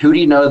 And who do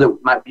you know that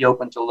might be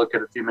open to look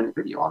at a 2-minute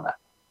video on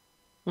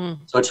that?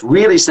 So it's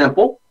really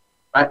simple,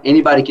 right?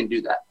 Anybody can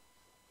do that.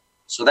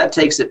 So that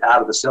takes it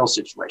out of the sales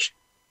situation.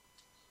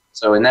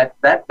 So and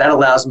that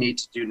allows me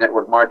to do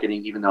network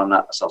marketing even though I'm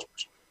not a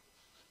salesperson.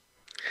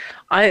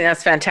 I think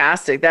that's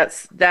fantastic.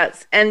 That's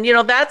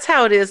that's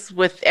how it is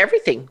with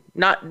everything.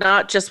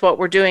 Not just what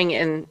we're doing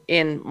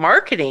in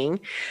marketing,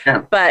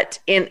 but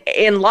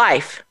in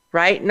life.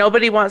 Right?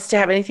 Nobody wants to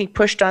have anything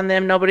pushed on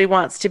them. Nobody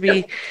wants to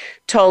be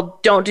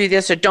told, don't do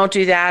this or don't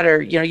do that,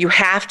 or, you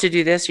have to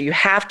do this or you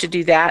have to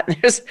do that.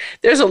 And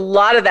there's a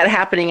lot of that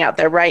happening out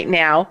there right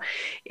now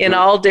in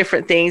all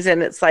different things.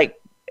 And it's like,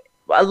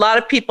 a lot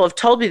of people have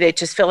told me they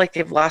just feel like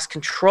they've lost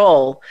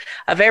control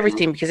of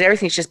everything because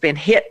everything's just been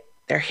hit.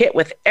 They're hit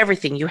with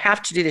everything. You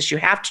have to do this. You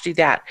have to do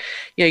that.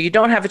 You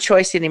don't have a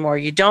choice anymore.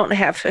 You don't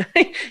have,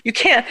 you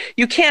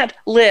can't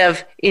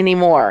live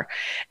anymore.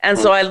 And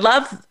so I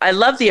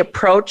love the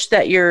approach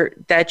that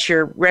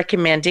you're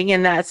recommending.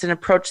 And that's an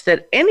approach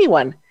that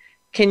anyone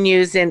can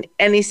use in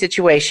any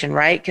situation,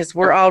 right? Because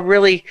we're all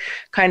really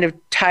kind of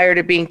tired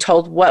of being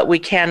told what we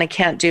can and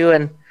can't do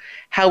and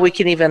how we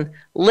can even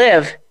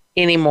live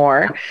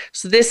anymore.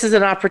 So this is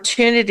an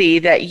opportunity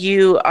that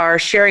you are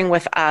sharing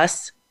with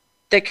us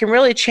that can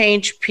really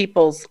change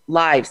people's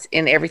lives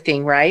in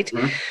everything, right?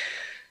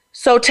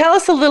 So tell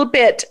us a little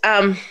bit.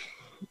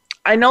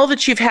 I know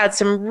that you've had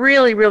some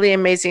really, really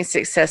amazing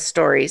success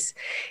stories.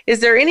 Is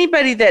there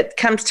anybody that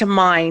comes to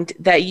mind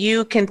that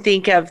you can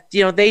think of,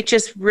 they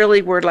just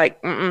really were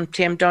like,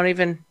 Tim, don't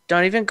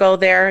even go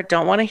there.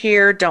 Don't want to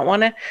hear, don't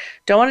want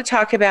to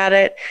talk about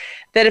it,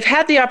 that have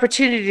had the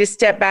opportunity to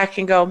step back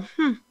and go,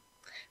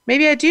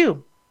 maybe I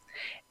do.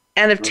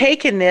 And have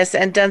taken this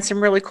and done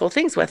some really cool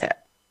things with it.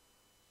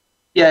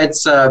 Yeah,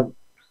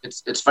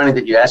 it's funny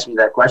that you asked me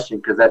that question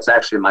because that's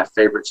actually my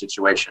favorite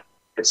situation.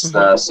 It's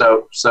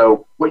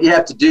so what you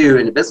have to do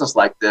in a business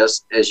like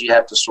this is you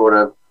have to sort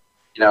of,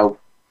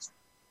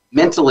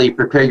 mentally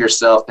prepare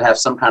yourself to have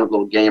some kind of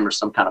little game or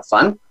some kind of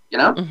fun,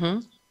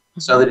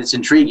 so that it's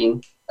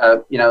intriguing.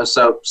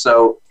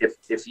 So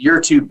if you're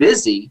too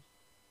busy,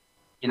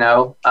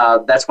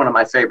 that's one of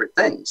my favorite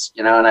things,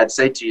 and I'd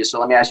say to you, so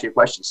let me ask you a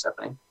question,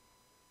 Stephanie.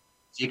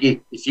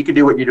 If you could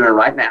do what you're doing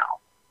right now,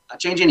 not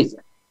change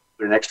anything.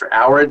 An extra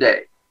hour a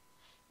day,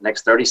 the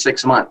next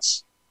 36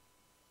 months,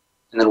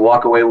 and then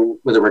walk away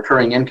with a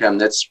recurring income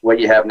that's what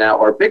you have now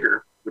or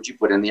bigger, would you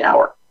put in the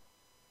hour?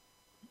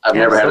 I've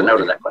never had a no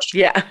to that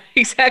question. Yeah,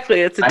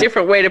 exactly. It's a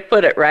different way to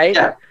put it, right?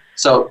 Yeah.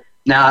 So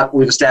now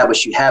we've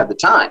established you have the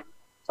time.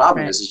 The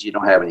problem is you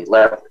don't have any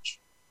leverage.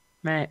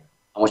 Right.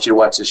 I want you to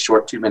watch this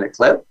short 2-minute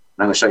clip, and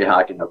I'm going to show you how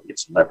I can help you get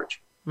some leverage.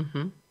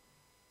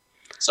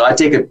 So I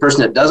take a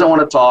person that doesn't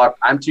want to talk,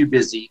 I'm too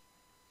busy,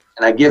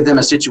 and I give them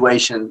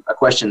a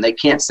question they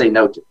can't say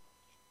no to.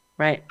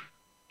 Right.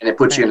 And it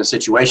puts you in a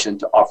situation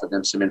to offer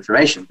them some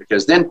information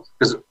because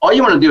all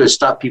you want to do is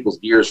stop people's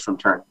gears from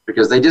turning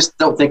because they just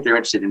don't think they're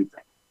interested in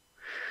anything.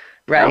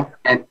 Right.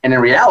 And in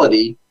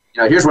reality,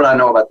 here's what I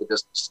know about the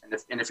business.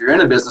 And if you're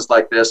in a business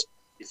like this,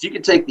 if you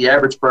could take the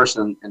average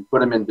person and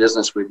put them in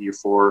business with you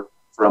for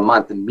a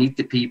month and meet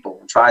the people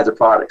and try the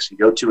products and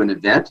go to an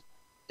event,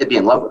 they'd be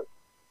in love with it.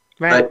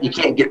 Right. But you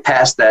can't get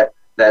past that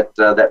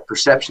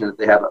perception that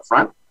they have up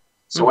front.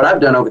 So what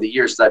I've done over the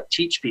years is I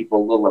teach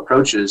people little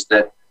approaches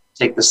that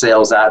take the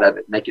sales out of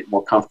it, make it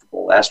more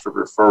comfortable, ask for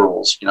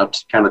referrals,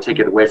 to kind of take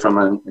it away from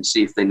them and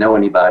see if they know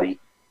anybody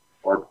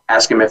or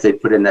ask them if they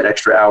put in that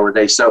extra hour a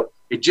day. So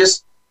it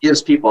just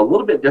gives people a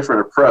little bit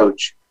different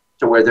approach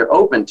to where they're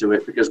open to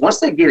it, because once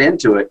they get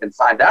into it and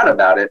find out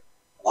about it,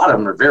 a lot of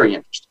them are very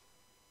interested.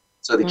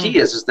 So the key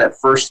is that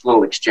first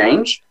little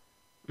exchange.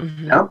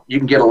 You know, you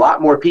can get a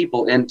lot more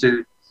people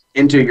into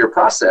your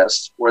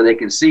process where they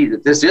can see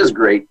that this is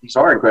great. These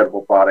are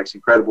incredible products,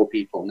 incredible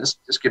people, and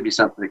this could be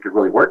something that could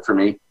really work for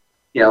me.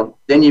 You know,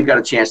 then you've got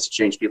a chance to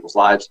change people's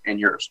lives and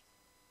yours.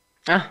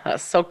 Oh,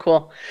 that's so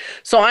cool.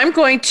 So I'm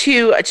going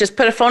to just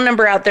put a phone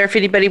number out there if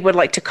anybody would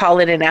like to call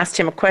in and ask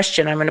Tim a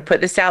question. I'm going to put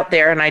this out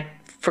there, and I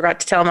forgot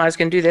to tell him I was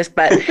going to do this,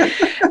 but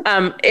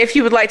if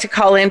you would like to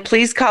call in,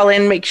 please call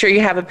in. Make sure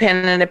you have a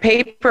pen and a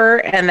paper,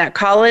 and that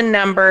call-in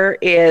number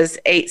is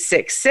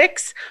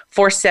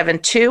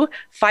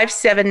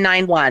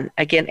 866-472-5791.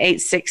 Again,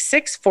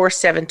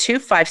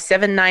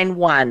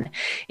 866-472-5791.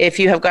 If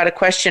you have got a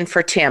question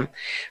for Tim,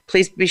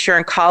 please be sure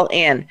and call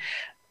in.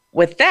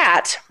 With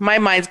that, my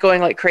mind's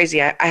going like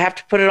crazy. I have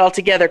to put it all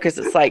together because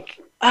it's like,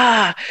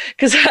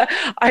 because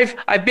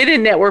I've been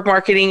in network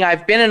marketing.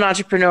 I've been an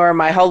entrepreneur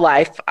my whole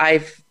life.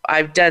 I've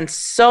done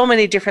so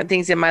many different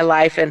things in my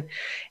life, and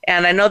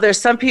I know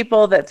there's some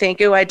people that think,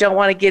 oh, I don't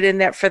want to get in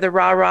that for the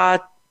rah,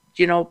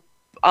 you know,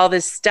 all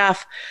this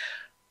stuff.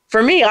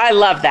 For me, I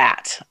love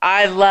that.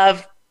 I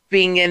love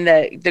being in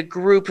the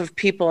group of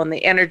people and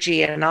the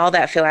energy and all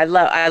that feeling.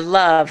 I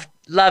love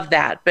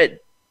that. But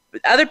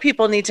other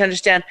people need to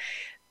understand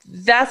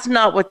that's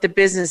not what the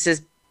business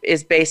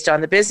is based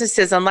on. The business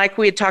is, and like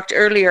we had talked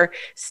earlier,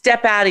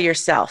 step out of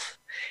yourself.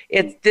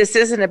 This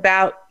isn't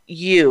about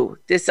you.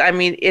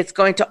 It's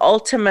going to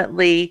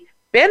ultimately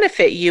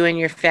benefit you and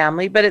your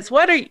family, but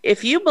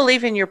if you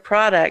believe in your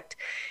product,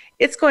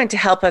 it's going to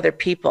help other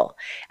people.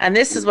 And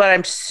this is what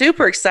I'm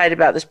super excited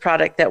about, this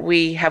product that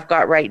we have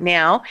got right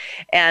now.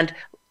 And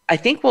I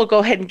think we'll go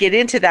ahead and get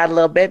into that a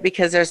little bit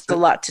because there's a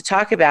lot to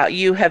talk about.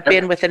 You have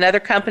been with another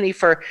company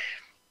for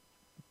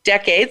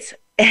decades,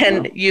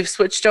 and you've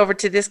switched over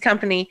to this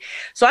company.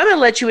 So I'm going to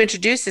let you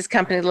introduce this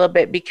company a little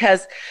bit,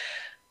 because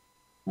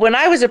when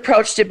I was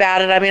approached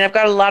about it, I've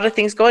got a lot of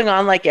things going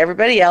on like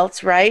everybody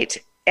else, right?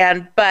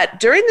 But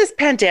during this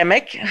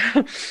pandemic,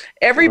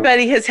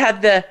 everybody has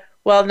had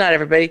not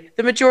everybody,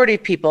 the majority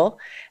of people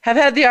have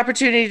had the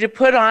opportunity to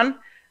put on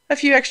a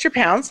few extra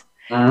pounds.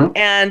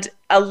 And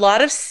a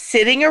lot of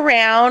sitting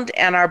around,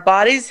 and our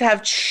bodies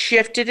have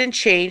shifted and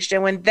changed.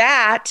 And when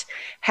that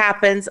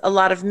happens, a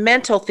lot of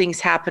mental things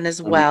happen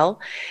as well.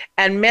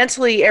 And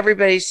mentally, I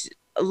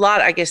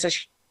guess I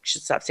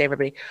should stop saying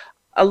everybody.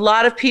 A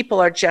lot of people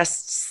are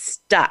just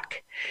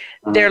stuck.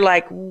 They're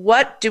like,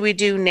 what do we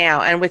do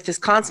now? And with this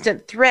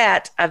constant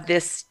threat of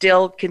this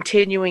still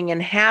continuing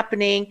and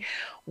happening,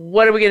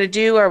 what are we going to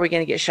do? Are we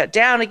going to get shut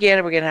down again?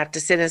 Are we going to have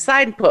to sit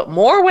inside and put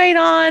more weight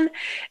on?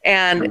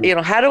 And,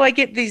 how do I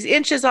get these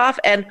inches off?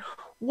 And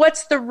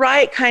what's the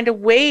right kind of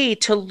way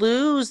to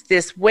lose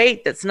this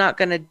weight that's not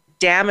going to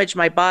damage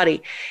my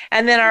body?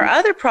 And then our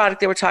other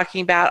product that we're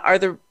talking about are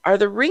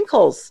the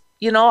wrinkles.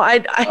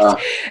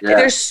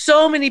 There's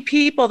so many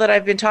people that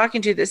I've been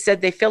talking to that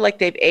said they feel like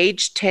they've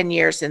aged 10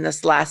 years in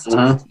this last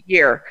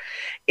year.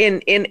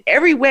 In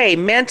every way,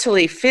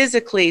 mentally,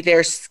 physically,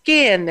 their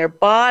skin, their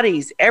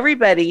bodies,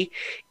 everybody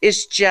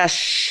is just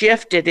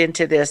shifted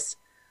into this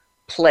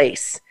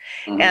place.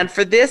 And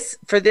for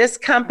this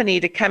company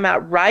to come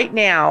out right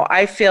now,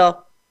 I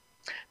feel,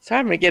 sorry,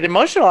 I'm going to get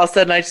emotional all of a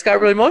sudden. I just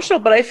got really emotional,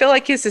 but I feel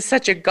like this is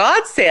such a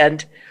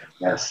godsend.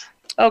 Yes.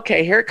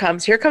 Okay, here it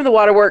comes. Here come the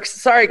waterworks.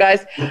 Sorry,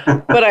 guys.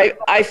 But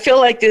I feel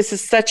like this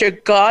is such a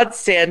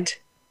godsend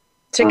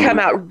to come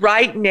out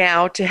right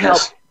now to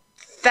help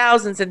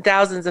thousands and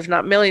thousands, if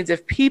not millions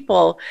of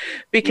people,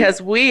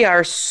 because we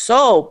are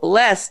so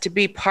blessed to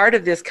be part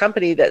of this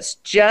company that's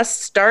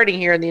just starting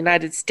here in the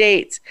United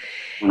States.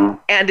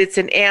 And it's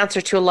an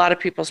answer to a lot of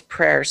people's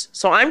prayers.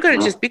 So I'm going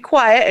to just be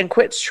quiet and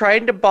quit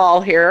trying to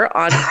bawl here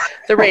on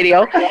the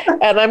radio.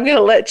 And I'm going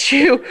to let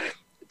you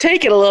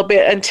take it a little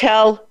bit and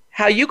tell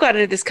how you got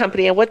into this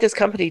company and what this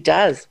company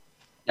does.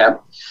 Yeah.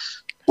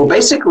 Well,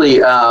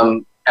 basically,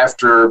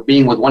 after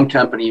being with one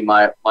company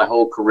my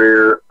whole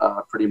career,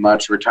 pretty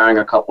much retiring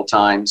a couple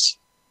times,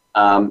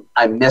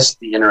 I missed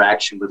the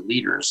interaction with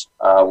leaders.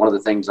 One of the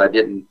things I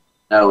didn't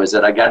know is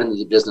that I got into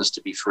the business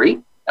to be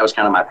free. That was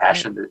kind of my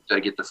passion, to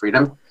get the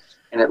freedom.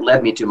 And it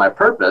led me to my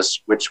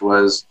purpose, which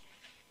was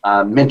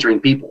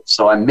mentoring people.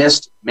 So I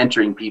missed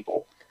mentoring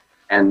people.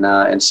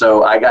 And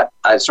so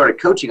I started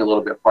coaching a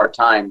little bit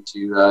part-time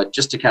to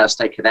just to kind of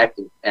stay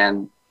connected.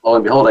 And lo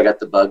and behold, I got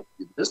the bug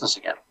to the business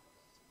again.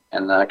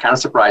 And kind of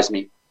surprised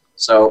me.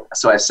 So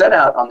I set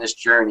out on this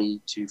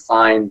journey to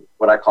find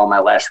what I call my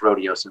last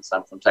rodeo, since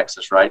I'm from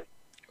Texas, right?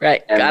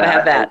 Right. Gotta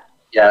have that.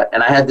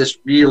 And I had this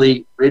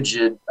really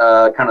rigid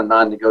kind of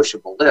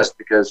non-negotiable list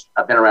because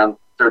I've been around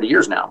 30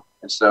 years now.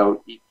 And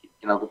so,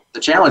 the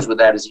challenge with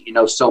that is that you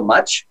know so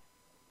much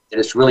that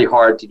it's really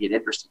hard to get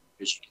interested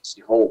because you can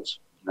see holes,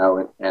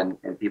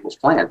 in people's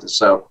plans. And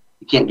so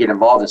you can't get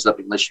involved in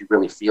something unless you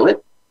really feel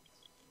it.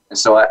 And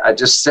so I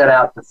just set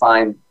out to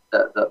find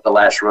the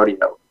last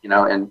rodeo,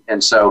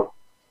 and so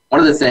one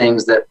of the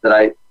things that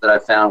I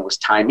found was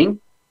timing.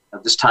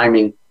 This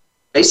timing,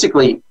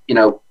 basically,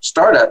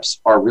 startups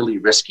are really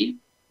risky.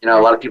 A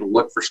lot of people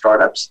look for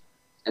startups.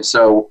 And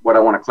so what I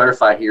want to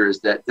clarify here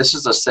is that this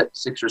is a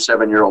 6 or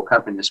 7 year old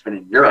company that's been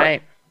in Europe.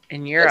 Right.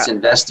 In Europe. It's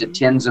invested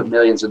tens of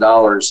millions of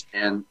dollars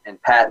in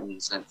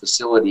patents and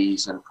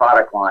facilities and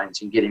product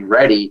lines and getting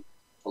ready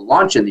to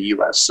launch in the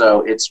U.S. So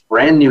it's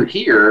brand new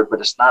here, but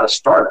it's not a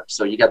startup.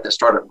 So you got the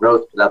startup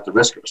growth without the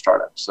risk of a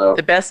startup. So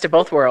the best of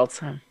both worlds.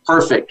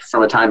 Perfect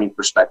from a timing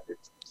perspective.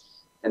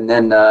 And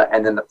then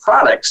the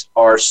products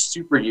are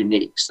super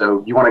unique.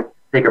 So you want to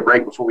take a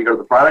break before we go to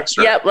the products?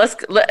 Or? Yeah,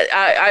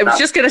 I was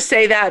just going to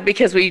say that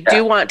because we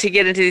do want to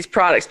get into these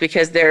products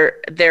because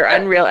they're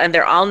unreal and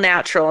they're all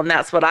natural, and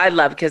that's what I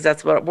love because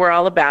that's what we're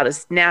all about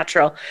is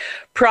natural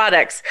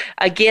products.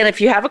 Again,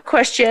 if you have a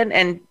question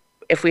and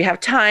if we have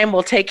time,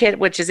 we'll take it,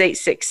 which is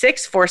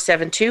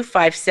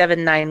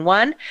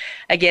 866-472-5791.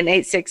 Again,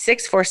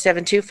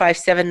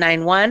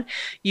 866-472-5791.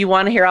 You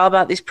want to hear all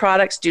about these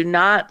products, do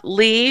not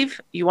leave.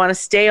 You want to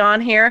stay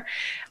on here.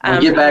 When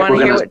we get back,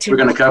 we're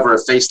going to cover a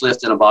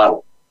facelift in a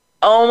bottle.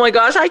 Oh my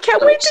gosh, I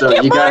can't wait to get mine.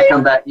 So you got to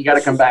come back. You got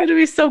to come back. It's going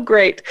to be so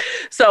great.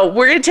 So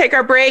we're going to take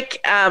our break.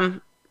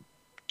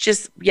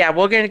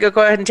 We're going to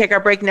go ahead and take our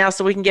break now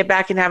so we can get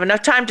back and have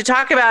enough time to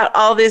talk about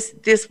all this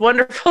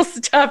wonderful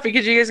stuff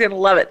because you guys are going to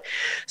love it.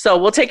 So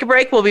we'll take a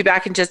break. We'll be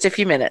back in just a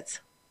few minutes.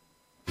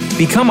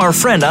 Become our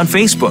friend on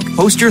Facebook.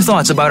 Post your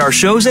thoughts about our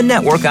shows and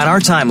network on our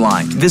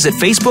timeline. Visit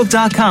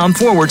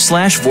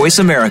facebook.com/Voice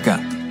America.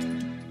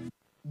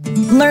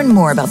 Learn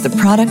more about the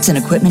products and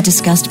equipment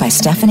discussed by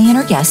Stephanie and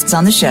her guests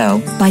on the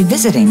show by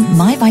visiting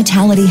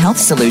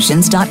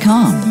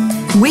myvitalityhealthsolutions.com.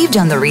 We've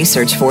done the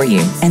research for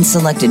you and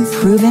selected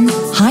proven,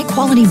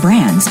 high-quality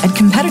brands at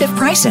competitive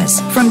prices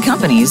from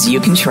companies you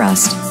can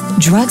trust.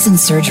 Drugs and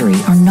surgery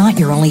are not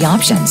your only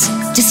options.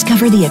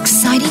 Discover the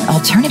exciting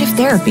alternative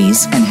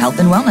therapies and health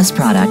and wellness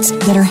products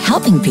that are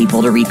helping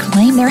people to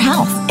reclaim their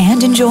health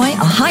and enjoy a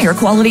higher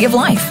quality of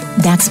life.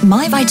 That's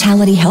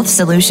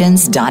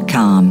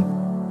myvitalityhealthsolutions.com.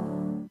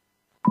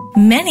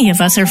 Many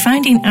of us are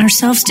finding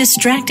ourselves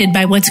distracted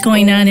by what's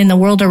going on in the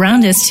world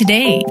around us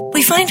today.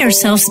 We find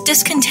ourselves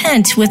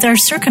discontent with our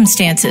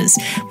circumstances,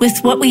 with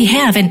what we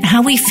have and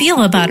how we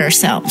feel about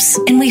ourselves.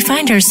 And we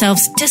find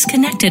ourselves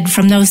disconnected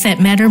from those that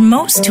matter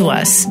most to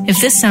us.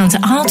 If this sounds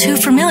all too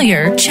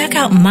familiar, check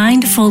out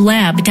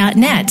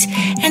mindfullab.net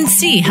and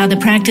see how the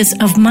practice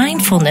of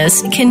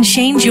mindfulness can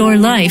change your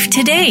life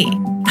today.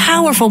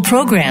 Powerful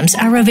programs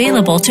are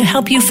available to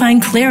help you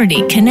find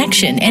clarity,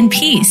 connection, and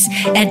peace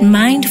at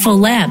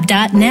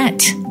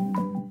mindfullab.net.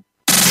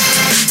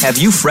 Have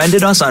you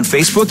friended us on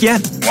Facebook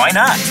yet? Why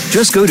not?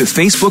 Just go to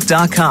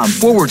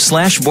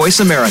facebook.com/Voice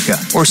America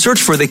or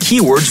search for the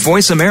keywords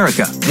Voice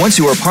America. Once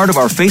you are part of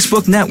our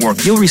Facebook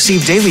network, you'll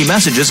receive daily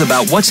messages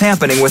about what's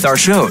happening with our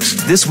shows,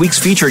 this week's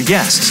featured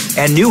guests,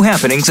 and new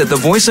happenings at the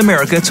Voice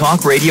America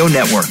Talk Radio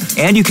Network.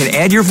 And you can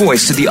add your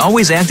voice to the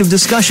always active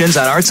discussions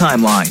on our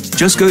timeline.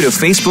 Just go to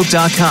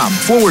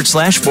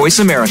facebook.com/Voice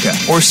America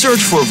or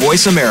search for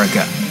Voice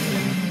America.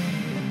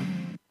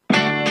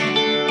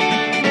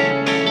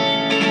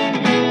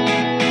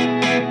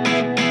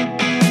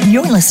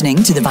 You're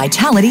listening to the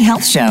Vitality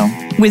Health Show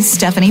with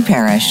Stephanie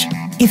Parrish.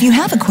 If you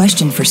have a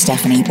question for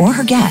Stephanie or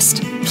her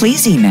guest,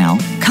 please email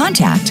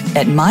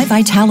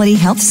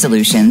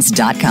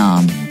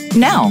contact@myvitalityhealthsolutions.com.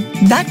 Now,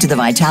 back to the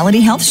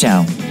Vitality Health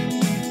Show.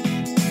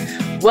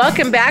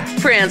 Welcome back,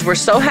 friends. We're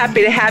so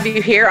happy to have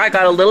you here. I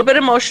got a little bit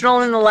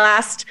emotional in the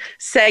last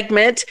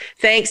segment.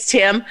 Thanks,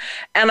 Tim.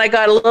 And I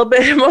got a little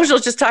bit emotional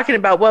just talking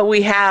about what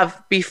we have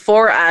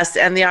before us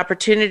and the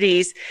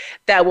opportunities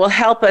that will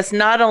help us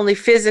not only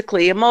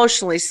physically,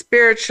 emotionally,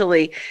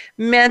 spiritually,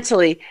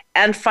 mentally,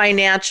 and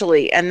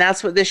financially. And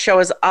that's what this show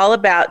is all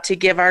about, to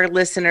give our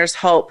listeners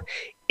hope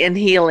in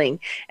healing.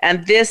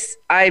 And this,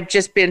 I've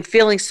just been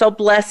feeling so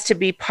blessed to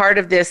be part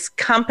of this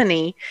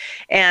company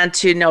and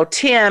to know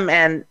Tim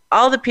and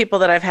all the people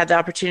that I've had the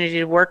opportunity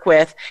to work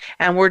with.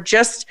 And we're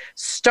just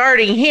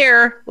starting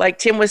here. Like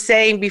Tim was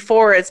saying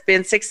before, it's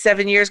been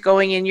 6-7 years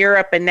going in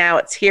Europe, and now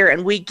it's here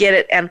and we get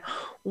it. And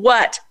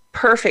what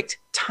perfect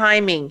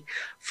timing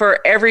for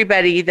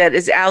everybody that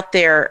is out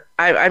there.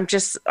 I'm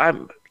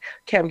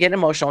getting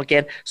emotional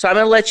again. So I'm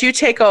going to let you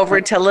take over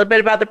and tell a little bit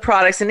about the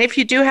products. And if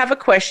you do have a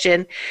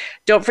question,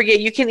 don't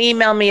forget you can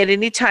email me at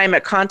any time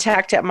at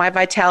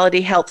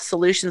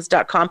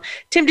contact@myvitalityhealthsolutions.com.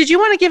 Tim, did you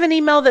want to give an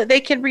email that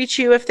they can reach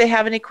you if they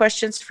have any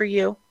questions for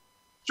you?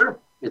 Sure.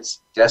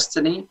 It's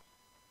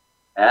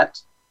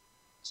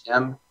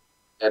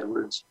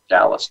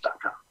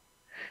destiny@timedwardsdallas.com.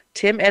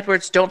 Tim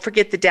Edwards, don't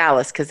forget the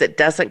Dallas, because it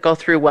doesn't go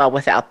through well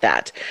without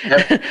that.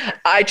 Yep.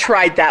 I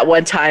tried that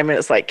one time and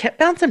it's like kept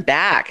bouncing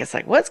back. It's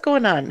like, what's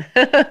going on?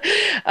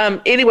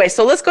 Anyway,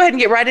 so let's go ahead and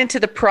get right into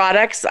the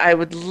products. I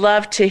would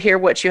love to hear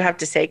what you have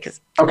to say. Okay.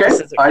 All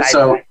right.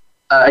 So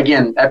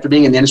again, after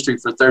being in the industry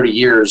for 30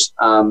 years,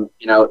 one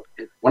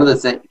of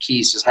the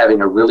keys is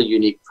having a really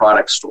unique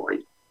product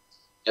story.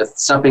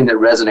 It's something that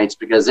resonates,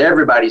 because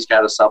everybody's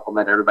got a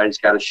supplement, everybody's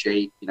got a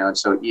shake, and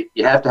so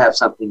you have to have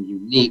something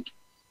unique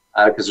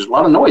because there's a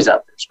lot of noise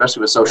out there,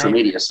 especially with social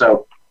media.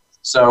 So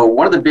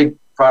one of the big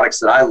products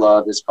that I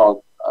love is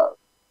called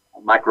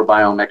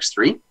Microbiome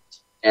X3.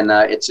 And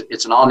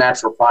it's an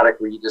all-natural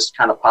product where you just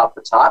kind of pop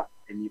the top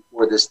and you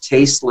pour this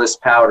tasteless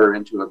powder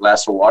into a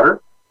glass of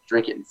water,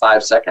 drink it in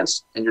 5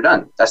 seconds, and you're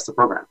done. That's the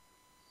program.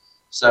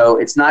 So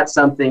it's not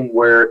something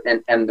where,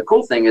 and the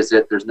cool thing is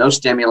that there's no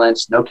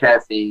stimulants, no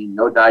caffeine,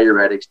 no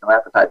diuretics, no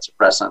appetite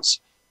suppressants.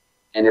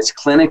 And it's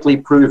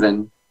clinically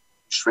proven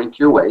to shrink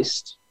your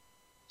waist.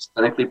 It's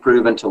clinically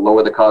proven to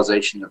lower the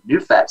causation of new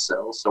fat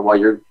cells. So while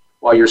you're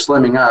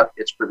slimming up,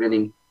 it's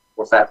preventing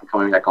more fat from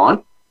coming back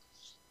on.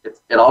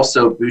 It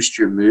also boosts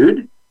your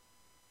mood.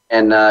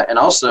 And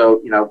also,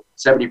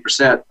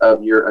 70%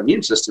 of your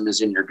immune system is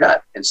in your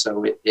gut. And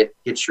so it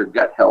gets your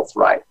gut health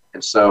right.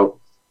 And so,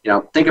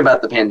 think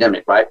about the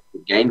pandemic, right?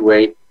 We've gained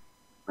weight,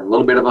 we're in a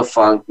little bit of a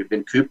funk, we've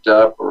been cooped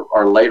up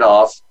or laid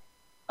off.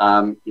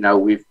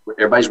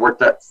 Everybody's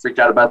freaked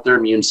out about their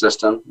immune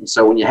system. And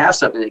so when you have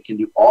something that can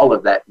do all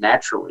of that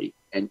naturally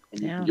and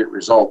you can get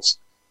results,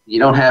 you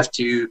don't have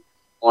to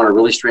go on a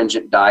really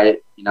stringent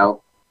diet. You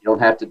don't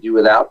have to do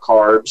without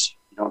carbs.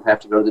 You don't have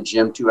to go to the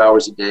gym 2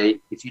 hours a day.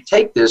 If you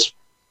take this,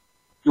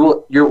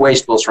 your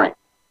waist will shrink,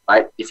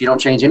 right? If you don't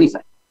change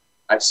anything,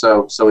 right?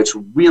 So it's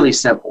really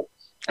simple.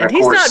 And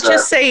he's not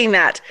just saying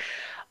that.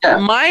 Yeah.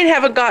 Mine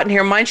haven't gotten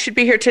here. Mine should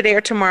be here today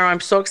or tomorrow. I'm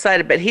so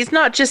excited. But he's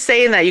not just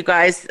saying that, you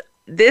guys.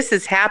 This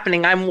is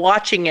happening. I'm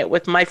watching it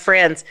with my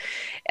friends.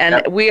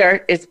 And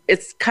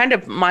it's kind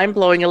of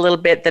mind-blowing a little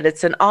bit that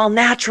it's an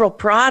all-natural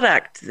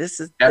product.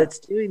 That's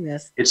doing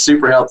this. It's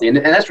super healthy. And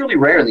that's really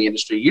rare in the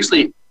industry.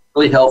 Usually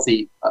really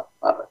healthy,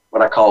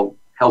 what I call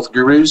health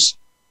gurus,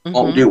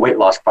 won't do weight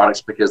loss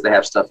products because they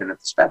have stuff in it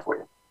that's bad for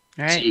you.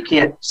 Right. So you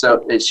can't.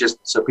 So it's just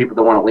so people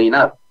don't want to lean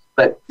up.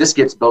 But this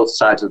gets both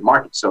sides of the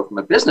market. So from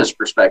a business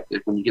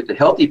perspective, when you get the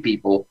healthy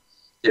people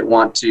that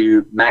want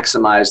to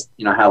maximize,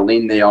 how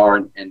lean they are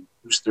and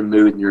boost their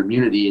mood and your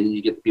immunity, and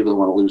you get the people that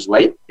want to lose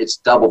weight, it's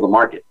double the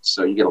market.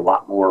 So you get a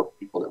lot more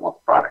people that want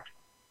the product.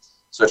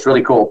 So it's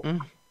really cool.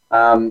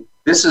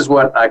 This is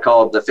what I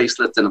call the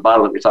facelift in a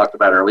bottle that we talked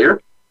about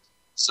earlier.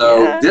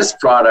 So this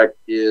product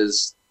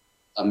is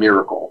a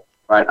miracle,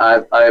 right?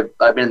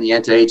 I've been in the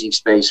anti-aging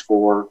space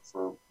for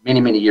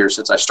many, many years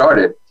since I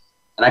started.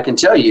 And I can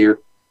tell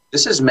you,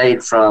 this is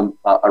made from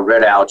a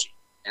red algae.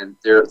 And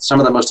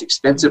some of the most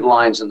expensive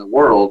lines in the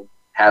world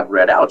have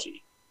red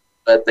algae,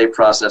 but they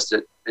processed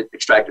it,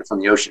 extract it from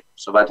the ocean.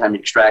 So by the time you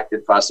extract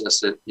it,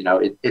 process it,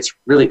 it's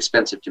really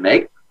expensive to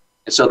make.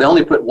 And so they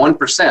only put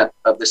 1%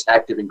 of this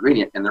active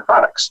ingredient in their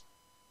products.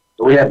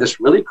 So we have this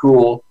really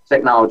cool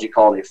technology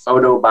called a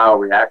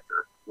photobioreactor,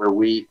 where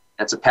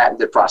that's a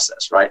patented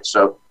process, right?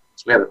 So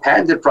we have a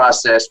patented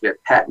process, we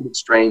have patented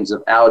strains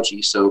of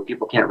algae, so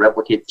people can't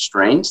replicate the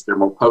strains. They're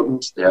more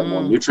potent, they have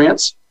more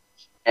nutrients,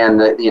 and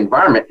the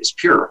environment is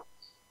pure.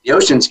 The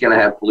ocean's going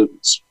to have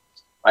pollutants,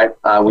 right?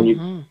 When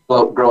you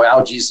grow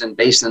algae in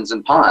basins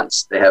and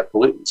ponds, they have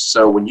pollutants.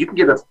 So when you can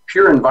get a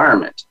pure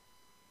environment,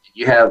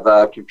 you have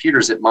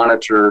computers that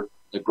monitor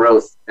the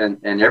growth and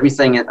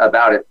everything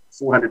about it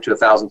 400 to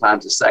 1,000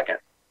 times a second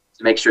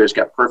to make sure it's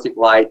got perfect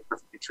light,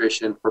 perfect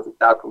nutrition, perfect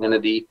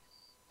alkalinity.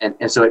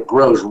 And so it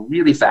grows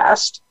really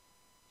fast.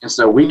 And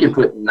so we can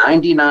put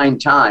 99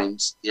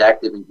 times the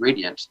active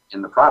ingredient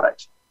in the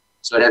product.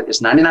 So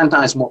it's 99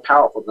 times more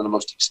powerful than the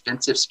most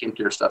expensive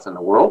skincare stuff in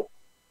the world.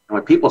 And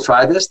when people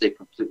try this, they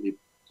completely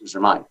lose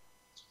their mind.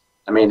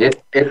 I mean,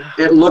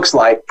 it looks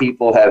like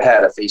people have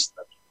had a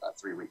facelift in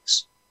 3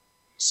 weeks.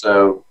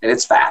 So, and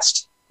it's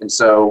fast. And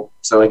so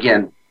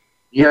again,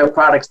 you have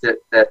products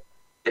that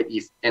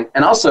you, and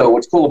also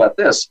what's cool about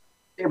this,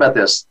 think about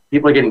this,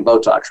 people are getting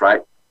Botox,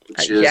 right?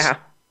 Which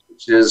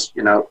is,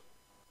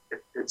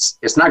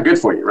 it's not good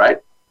for you, right?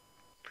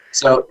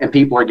 So, and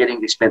people are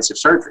getting expensive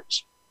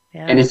surgeries.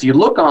 Yeah. And if you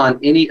look on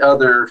any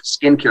other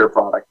skincare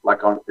product,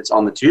 it's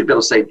on the tube,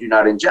 it'll say do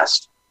not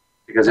ingest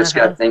because it's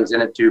got things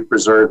in it to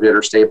preserve it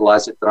or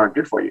stabilize it that aren't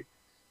good for you.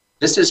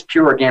 This is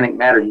pure organic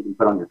matter you can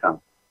put on your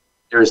tongue.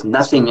 There is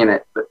nothing in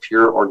it but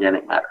pure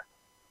organic matter.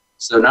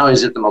 So not only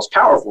is it the most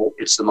powerful,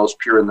 it's the most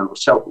pure and the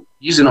most healthy.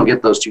 You usually don't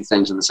get those two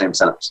things in the same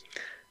sentence.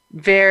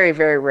 Very,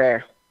 very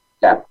rare.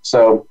 Yeah.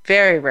 So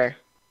very rare.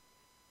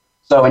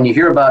 So when you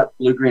hear about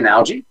blue-green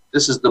algae,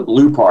 this is the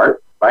blue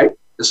part, right?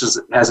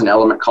 Has an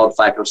element called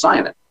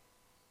phycocyanin.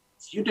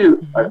 If you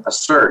do a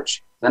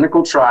search,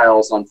 clinical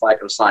trials on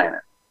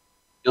phycocyanin,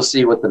 you'll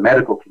see what the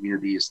medical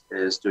community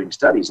is doing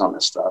studies on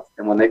this stuff.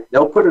 And when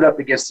they'll put it up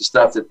against the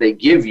stuff that they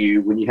give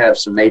you when you have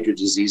some major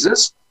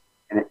diseases,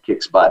 and it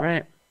kicks butt.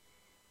 Right.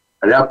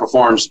 It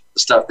outperforms the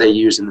stuff they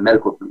use in the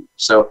medical community.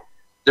 So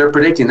they're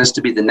predicting this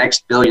to be the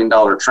next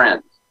billion-dollar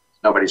trend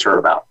nobody's heard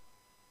about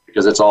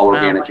because it's all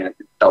organic and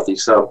healthy.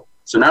 So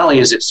not only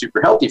is it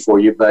super healthy for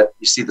you, but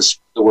you see the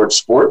word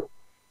sport.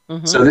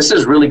 So this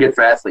is really good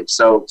for athletes.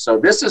 So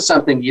this is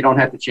something you don't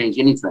have to change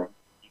anything.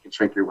 You can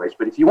shrink your waist.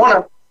 But if you want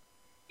to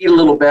eat a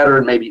little better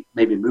and maybe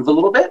move a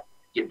little bit,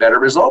 get better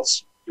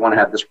results, you want to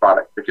have this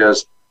product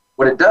because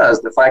what it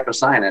does, the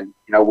phycocyanin,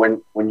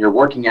 when you're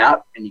working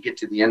out and you get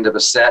to the end of a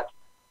set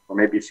or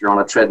maybe if you're on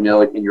a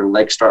treadmill and your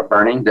legs start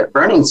burning, that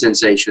burning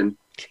sensation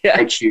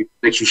makes you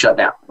shut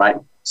down, right?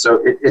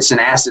 So it's an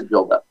acid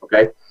buildup,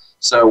 okay?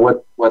 So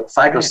what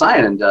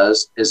phycocyanin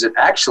does is it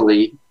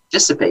actually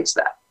dissipates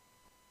that.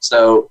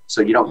 So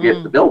you don't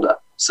get the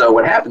buildup. So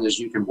what happens is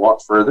you can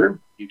walk further,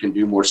 you can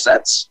do more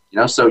sets,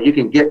 so you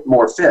can get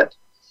more fit.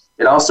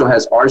 It also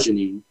has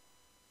arginine,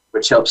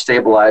 which helps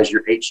stabilize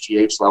your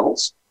HGH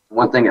levels. And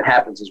one thing that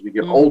happens as we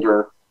get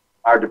older,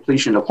 our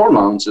depletion of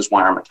hormones is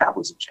why our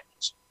metabolism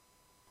changes.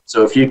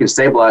 So if you can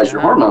stabilize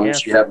your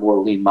hormones, you have more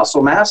lean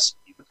muscle mass,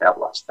 you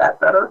metabolize fat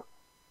better.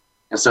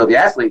 And so the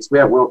athletes, we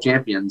have world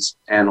champions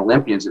and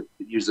Olympians that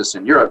use this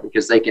in Europe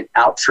because they can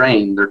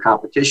out-train their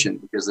competition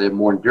because they have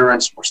more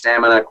endurance, more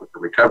stamina,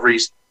 quicker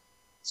recoveries.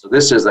 So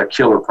this is a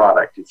killer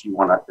product if you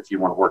want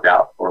to work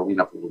out or lean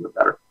up a little bit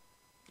better.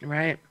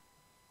 Right.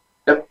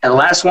 Yep. And the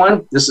last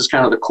one, this is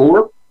kind of the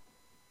core.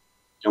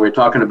 And we're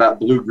talking about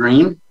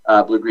blue-green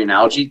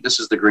algae. This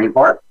is the green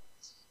part.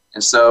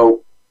 And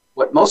so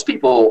what most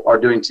people are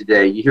doing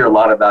today, you hear a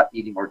lot about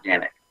eating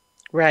organic.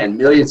 Right. And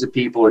millions of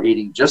people are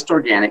eating just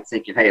organic,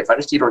 thinking, hey, if I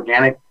just eat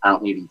organic, I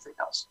don't need anything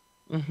else.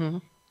 Mm-hmm.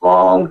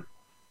 Wrong.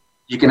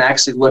 You can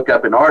actually look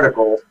up an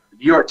article. The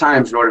New York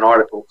Times wrote an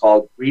article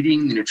called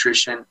Reading the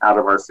Nutrition Out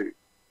of Our Food.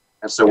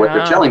 And so what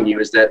they're telling you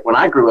is that when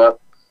I grew up,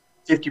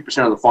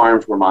 50% of the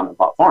farms were mom and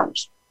pop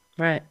farms.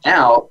 Right.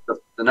 Now,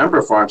 the number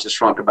of farms has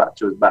shrunk about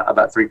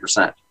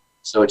 3%.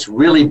 So it's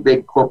really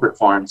big corporate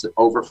farms that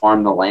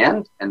over-farm the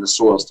land and the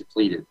soil's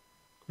depleted.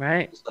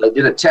 Right. So they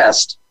did a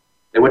test.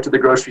 They went to the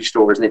grocery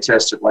stores and they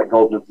tested like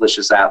Golden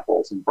Delicious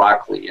apples and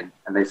broccoli. And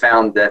they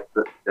found that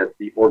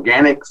the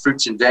organic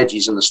fruits and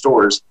veggies in the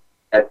stores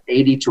had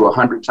 80 to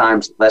 100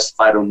 times less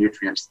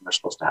phytonutrients than they're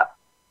supposed to have.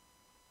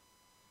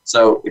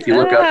 So if you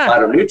look up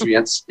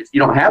phytonutrients, if you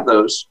don't have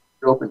those,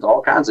 you're open to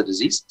all kinds of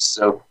diseases.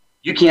 So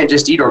you can't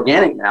just eat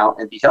organic now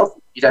and be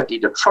healthy. You'd have to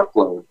eat a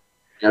truckload,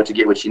 to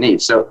get what you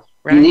need. So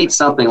you need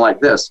something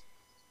like this.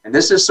 And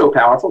this is so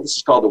powerful. This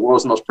is called the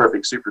world's most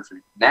perfect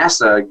superfood.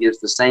 NASA gives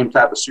the same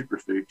type of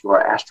superfood to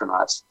our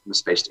astronauts in the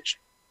space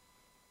station.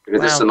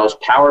 Because this is the most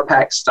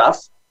power-packed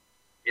stuff.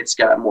 It's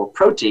got more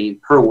protein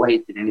per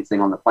weight than anything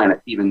on the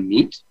planet, even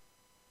meat.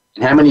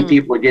 And how many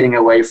people are getting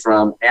away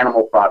from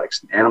animal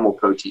products and animal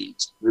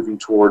proteins, moving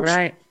towards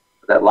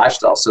that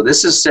lifestyle? So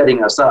this is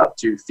setting us up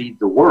to feed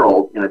the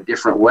world in a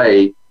different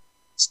way.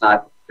 It's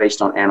not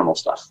based on animal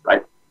stuff,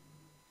 right?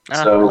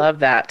 So I love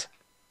that.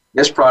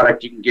 This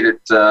product, you can get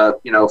it,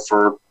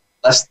 for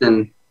less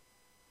than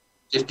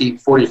 $40,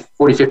 $50,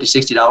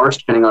 $60,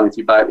 depending on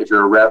if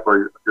you're a rep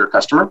or if you're a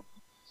customer.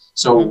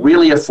 So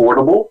really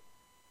affordable,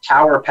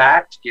 power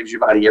packed, gives your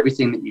body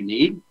everything that you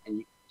need, and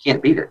you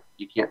can't beat it.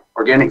 You can't.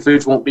 Organic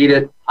foods won't beat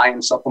it.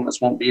 High-end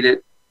supplements won't beat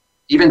it.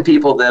 Even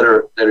people that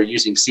are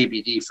using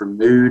CBD for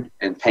mood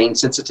and pain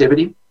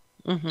sensitivity,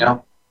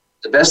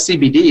 the best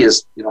CBD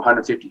is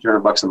 $150,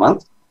 $200 a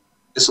month.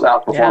 This will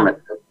outperform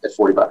it at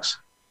 $40.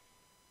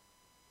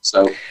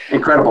 So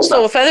incredible stuff.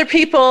 So if other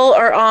people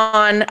are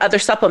on other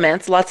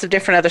supplements, lots of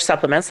different other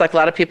supplements, like a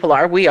lot of people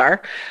are, we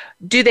are,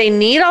 do they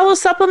need all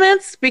those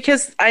supplements?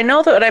 Because I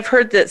know that I've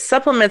heard that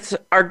supplements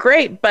are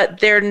great, but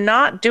they're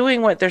not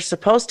doing what they're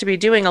supposed to be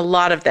doing, a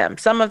lot of them.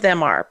 Some of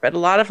them are, but a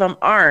lot of them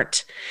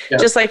aren't. Yeah.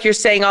 Just like you're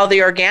saying, all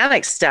the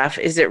organic stuff,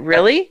 is it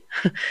really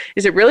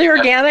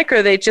organic, or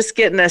are they just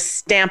getting a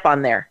stamp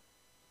on there?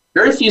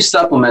 Very few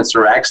supplements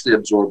are actually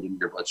absorbed in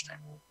your bloodstream.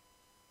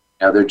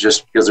 They're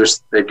just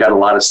because they've got a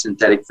lot of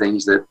synthetic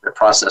things that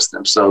process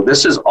them. So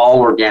this is all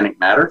organic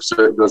matter,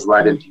 so it goes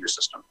right into your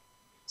system.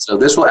 So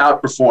this will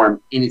outperform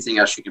anything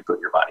else you can put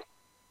in your body,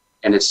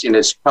 and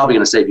it's probably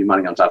going to save you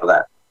money on top of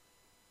that.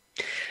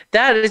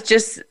 That is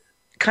just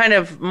kind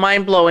of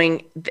mind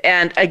blowing.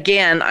 And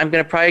again, I'm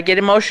going to probably get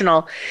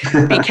emotional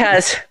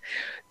because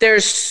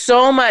there's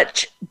so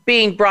much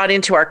being brought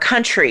into our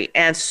country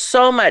and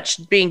so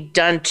much being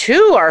done to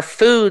our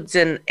foods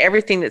and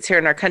everything that's here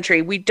in our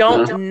country. We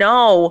don't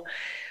know.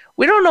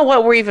 We don't know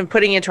what we're even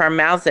putting into our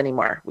mouths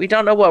anymore. We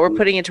don't know what we're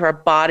putting into our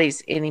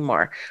bodies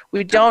anymore.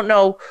 We don't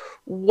know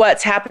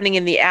what's happening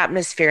in the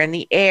atmosphere, in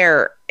the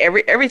air,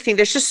 everything.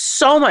 There's just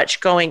so much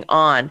going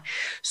on.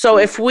 So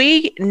if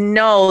we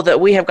know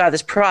that we have got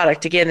this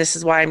product, again, this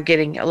is why I'm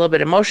getting a little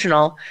bit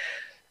emotional,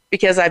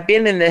 because I've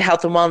been in the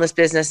health and wellness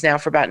business now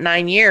for about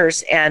 9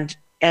 years, and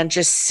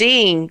just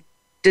seeing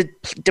the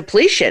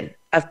depletion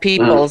of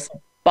people's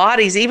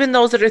bodies, even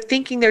those that are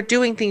thinking they're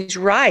doing things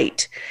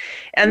right.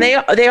 And they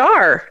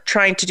are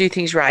trying to do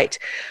things right.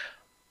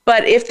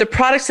 But if the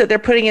products that they're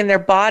putting in their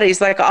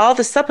bodies, like all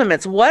the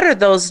supplements, what are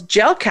those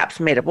gel caps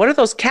made of? What are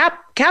those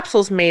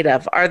capsules made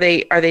of? Are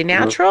they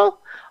natural?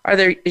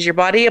 Is your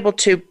body able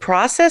to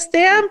process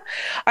them?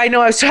 I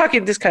know I was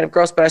talking, this is kind of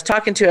gross, but I was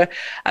talking to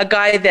a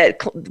guy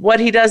that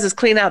what he does is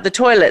clean out the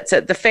toilets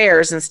at the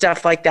fairs and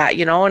stuff like that,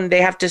 and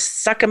they have to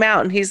suck them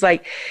out. And he's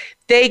like,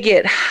 they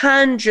get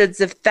hundreds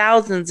of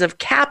thousands of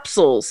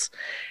capsules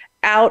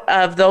out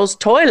of those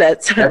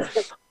toilets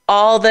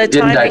all the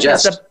time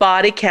because the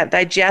body can't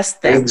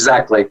digest them.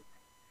 Exactly.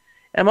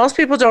 And most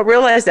people don't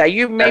realize that.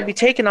 You may be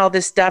taking all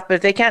this stuff, but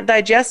if they can't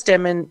digest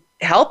them, and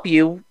help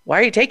you, why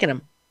are you taking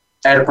them?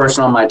 I had a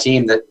person on my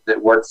team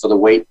that worked for the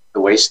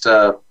waste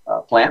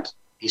plant.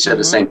 He said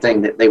the same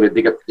thing, that they would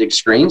dig up big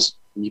screens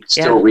and you could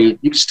still read.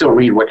 You could still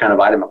read what kind of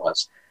item it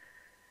was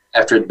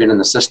after it'd been in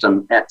the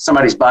system, at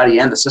somebody's body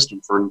and the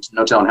system for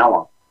no telling how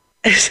long.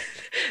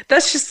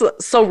 That's just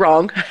so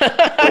wrong.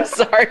 I'm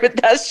sorry, but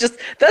that's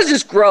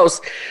just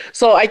gross.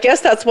 So I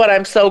guess that's what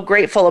I'm so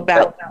grateful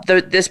about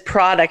this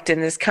product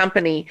and this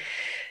company.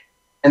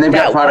 And they've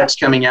got products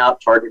coming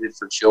out targeted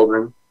for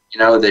children. You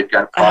know, they've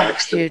got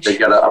products. They've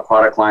got a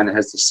product line that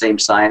has the same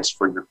science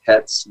for your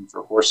pets and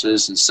for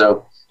horses. And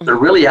so they're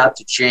really out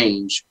to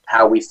change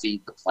how we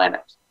feed the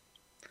planet,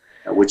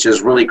 which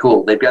is really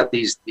cool. They've got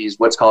these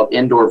what's called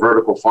indoor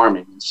vertical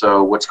farming. And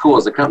so what's cool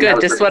is the company.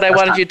 Good. This is what I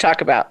wanted you to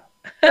talk about.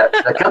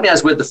 The company I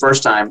was with the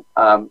first time,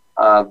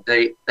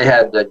 they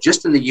had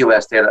just in the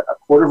U.S. they had a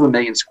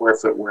 250,000 square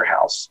foot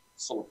warehouse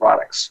full of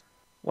products.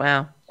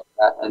 Wow.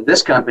 And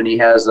this company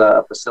has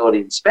a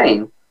facility in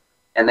Spain,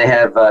 and they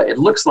have it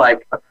looks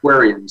like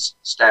aquariums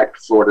stacked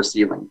floor to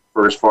ceiling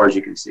for as far as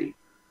you can see.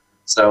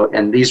 So,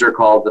 and these are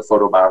called the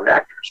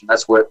photobioreactors, and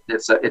that's what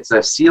it's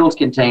a sealed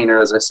container,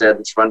 as I said,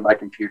 that's run by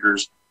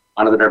computers,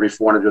 monitored every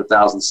 400 to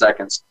 1,000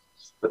 seconds.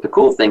 But the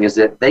cool thing is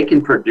that they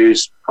can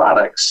produce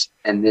products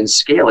and then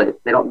scale it.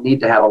 They don't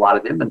need to have a lot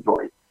of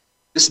inventory.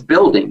 This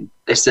building,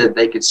 they said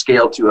they could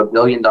scale to $1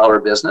 billion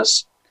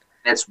business.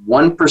 And it's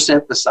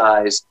 1% the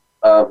size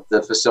of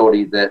the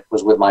facility that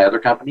was with my other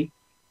company.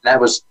 That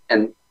was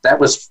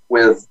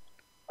with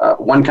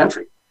one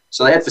country.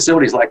 So they had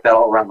facilities like that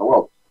all around the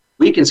world.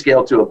 We can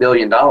scale to $1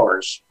 billion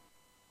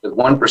with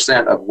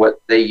 1% of what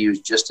they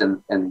use just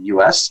in the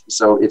U.S.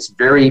 So it's a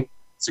very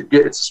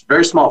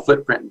small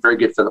footprint and very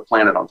good for the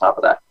planet on top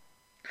of that.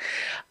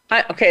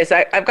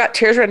 So I've got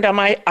tears running down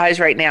my eyes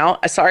right now.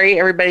 Sorry,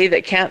 everybody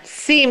that can't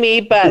see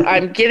me, but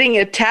I'm getting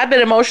a tad bit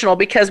emotional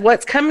because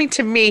what's coming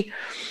to me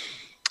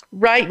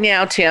right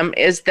now, Tim,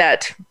 is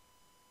that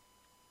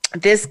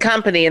this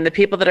company and the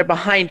people that are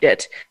behind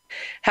it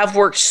have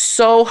worked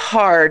so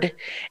hard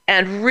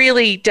and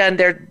really done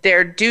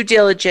their due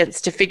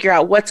diligence to figure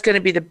out what's going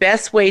to be the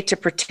best way to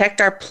protect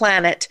our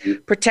planet,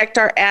 protect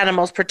our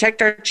animals,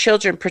 protect our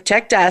children,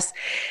 protect us.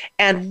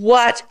 And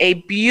what a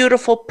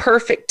beautiful,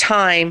 perfect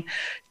time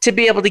to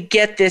be able to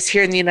get this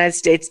here in the United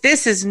States.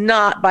 This is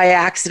not by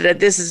accident.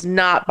 This is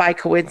not by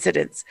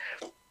coincidence.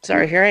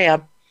 Sorry, here I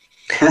am.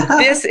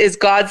 This is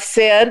God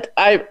sent.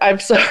 I'm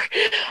sorry.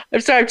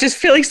 I'm just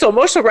feeling so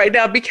emotional right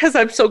now because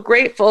I'm so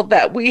grateful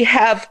that we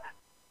have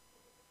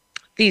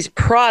these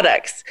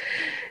products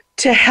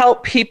to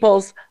help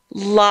people's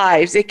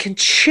lives. It can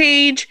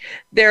change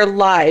their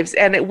lives,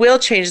 and it will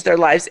change their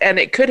lives, and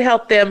it could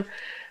help them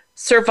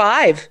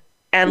survive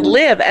and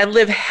live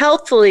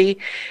healthily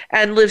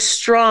and live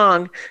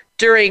strong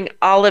during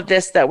all of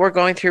this that we're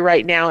going through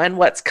right now and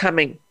what's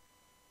coming.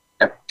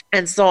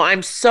 And so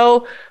I'm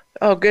so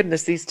oh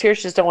goodness, these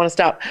tears just don't want to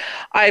stop.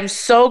 I'm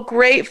so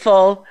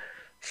grateful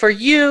for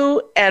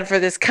you and for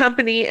this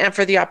company and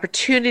for the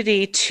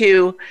opportunity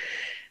to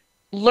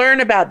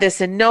learn about this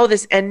and know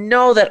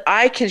that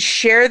I can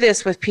share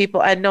this with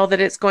people and know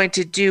that it's going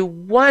to do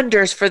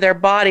wonders for their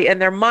body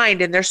and their mind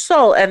and their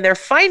soul and their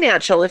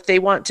financial if they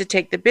want to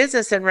take the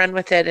business and run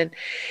with it. And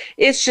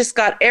it's just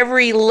got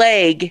every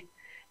leg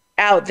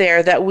out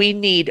there that we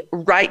need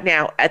right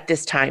now at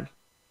this time.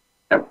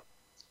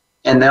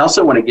 And they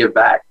also want to give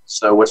back.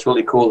 So what's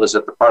really cool is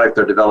that the product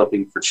they're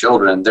developing for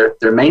children,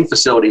 their main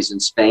facilities in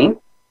Spain,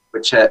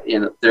 which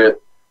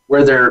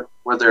where they're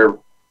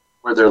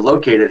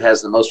located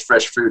has the most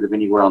fresh fruit of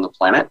anywhere on the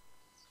planet.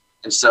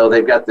 And so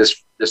they've got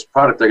this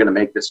product they're going to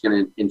make that's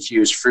going to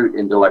infuse fruit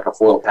into like a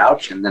foil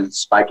pouch and then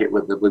spike it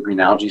with the blue-green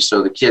algae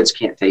so the kids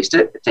can't taste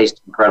it. It tastes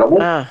incredible,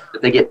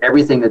 but they get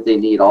everything that they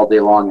need all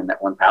day long in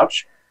that one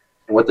pouch.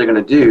 And what they're going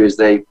to do is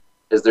there's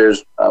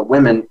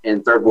women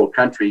in third world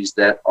countries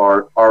that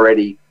are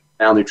already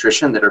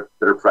malnutrition that are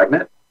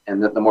pregnant,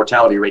 and that the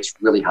mortality rate's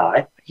really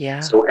high. Yeah.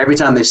 So every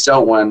time they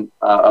sell one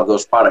of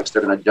those products,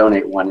 they're going to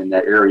donate one in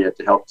that area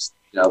to help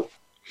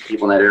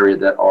people in that area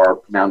that are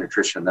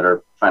malnutrition that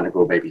are trying to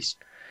grow babies.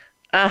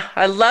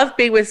 I love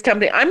being with this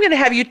company. I'm going to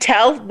have you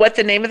tell what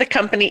the name of the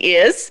company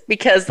is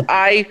because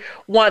I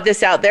want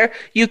this out there.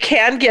 You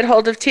can get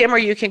hold of Tim or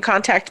you can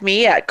contact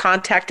me at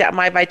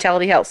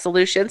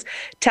contact@myvitalityhealthsolutions.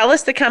 Tell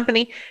us the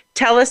company.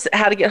 Tell us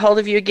how to get hold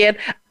of you again.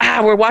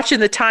 We're watching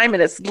the time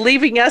and it's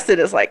leaving us. And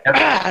it's like,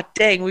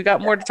 dang, we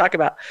got more to talk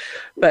about.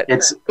 But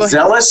it's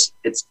Xellis.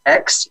 It's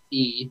XELLISS.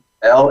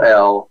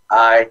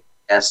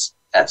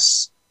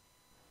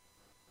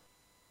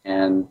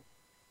 And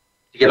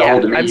to get a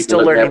hold of me, I'm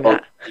still learning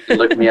that. You can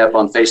look me up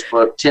on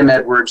Facebook, Tim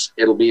Edwards.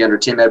 It'll be under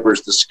Tim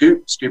Edwards, The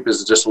Scoop. Scoop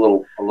is just a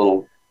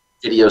little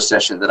video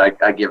session that I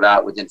give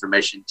out with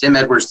information. Tim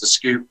Edwards, The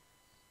Scoop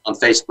on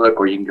Facebook,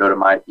 or you can go to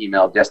my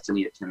email,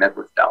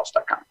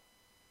 destiny@timedwardsdallas.com.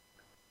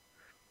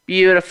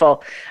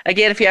 Beautiful.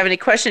 Again, if you have any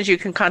questions, you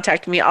can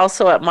contact me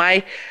also at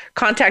my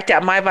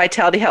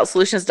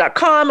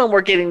contact@myvitalityhealthsolutions.com. And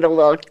we're getting the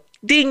little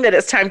ding that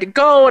it's time to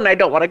go. And I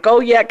don't want to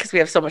go yet because we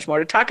have so much more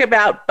to talk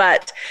about.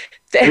 But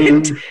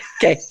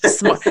Okay,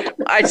 smart.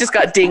 I just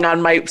got ding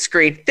on my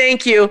screen.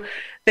 Thank you.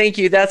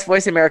 That's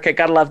Voice America.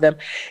 Gotta love them.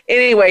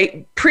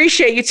 Anyway,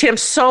 appreciate you, Tim,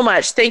 so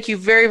much. Thank you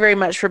very, very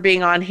much for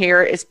being on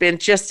here. It's been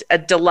just a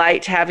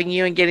delight having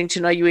you and getting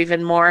to know you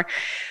even more.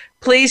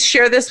 Please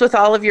share this with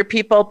all of your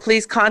people.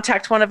 Please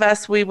contact one of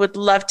us. We would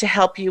love to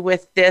help you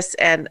with this.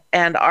 And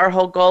our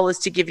whole goal is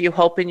to give you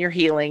hope in your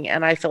healing.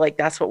 And I feel like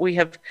that's what we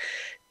have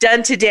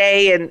done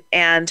today.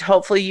 And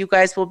hopefully you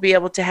guys will be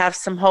able to have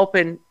some hope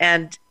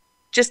and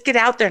just get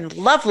out there and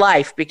love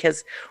life,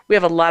 because we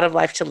have a lot of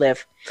life to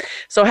live.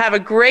 So have a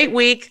great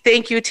week.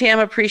 Thank you, Tim.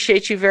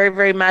 Appreciate you very,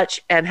 very much.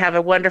 And have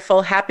a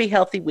wonderful, happy,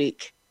 healthy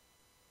week.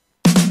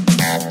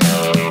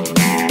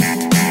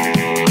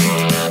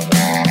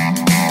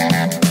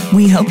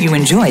 We hope you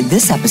enjoyed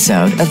this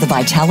episode of the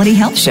Vitality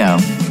Health Show.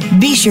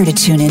 Be sure to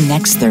tune in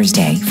next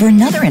Thursday for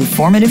another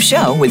informative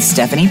show with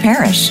Stephanie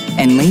Parrish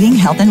and leading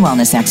health and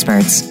wellness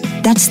experts.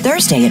 That's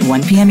Thursday at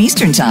 1 p.m.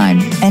 Eastern Time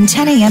and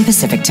 10 a.m.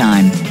 Pacific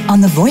Time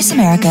on the Voice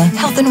America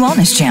Health and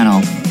Wellness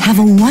Channel. Have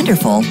a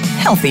wonderful,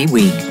 healthy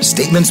week.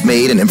 Statements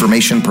made and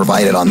information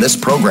provided on this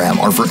program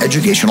are for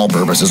educational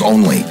purposes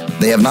only.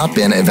 They have not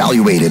been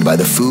evaluated by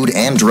the Food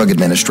and Drug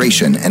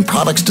Administration, and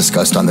products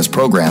discussed on this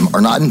program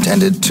are not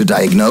intended to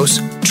diagnose,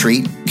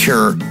 treat,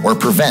 cure, or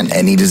prevent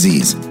any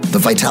disease. The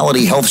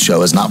Vitality Health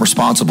Show is not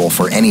responsible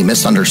for any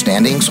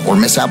misunderstandings or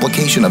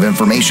misapplication of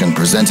information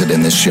presented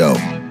in this show.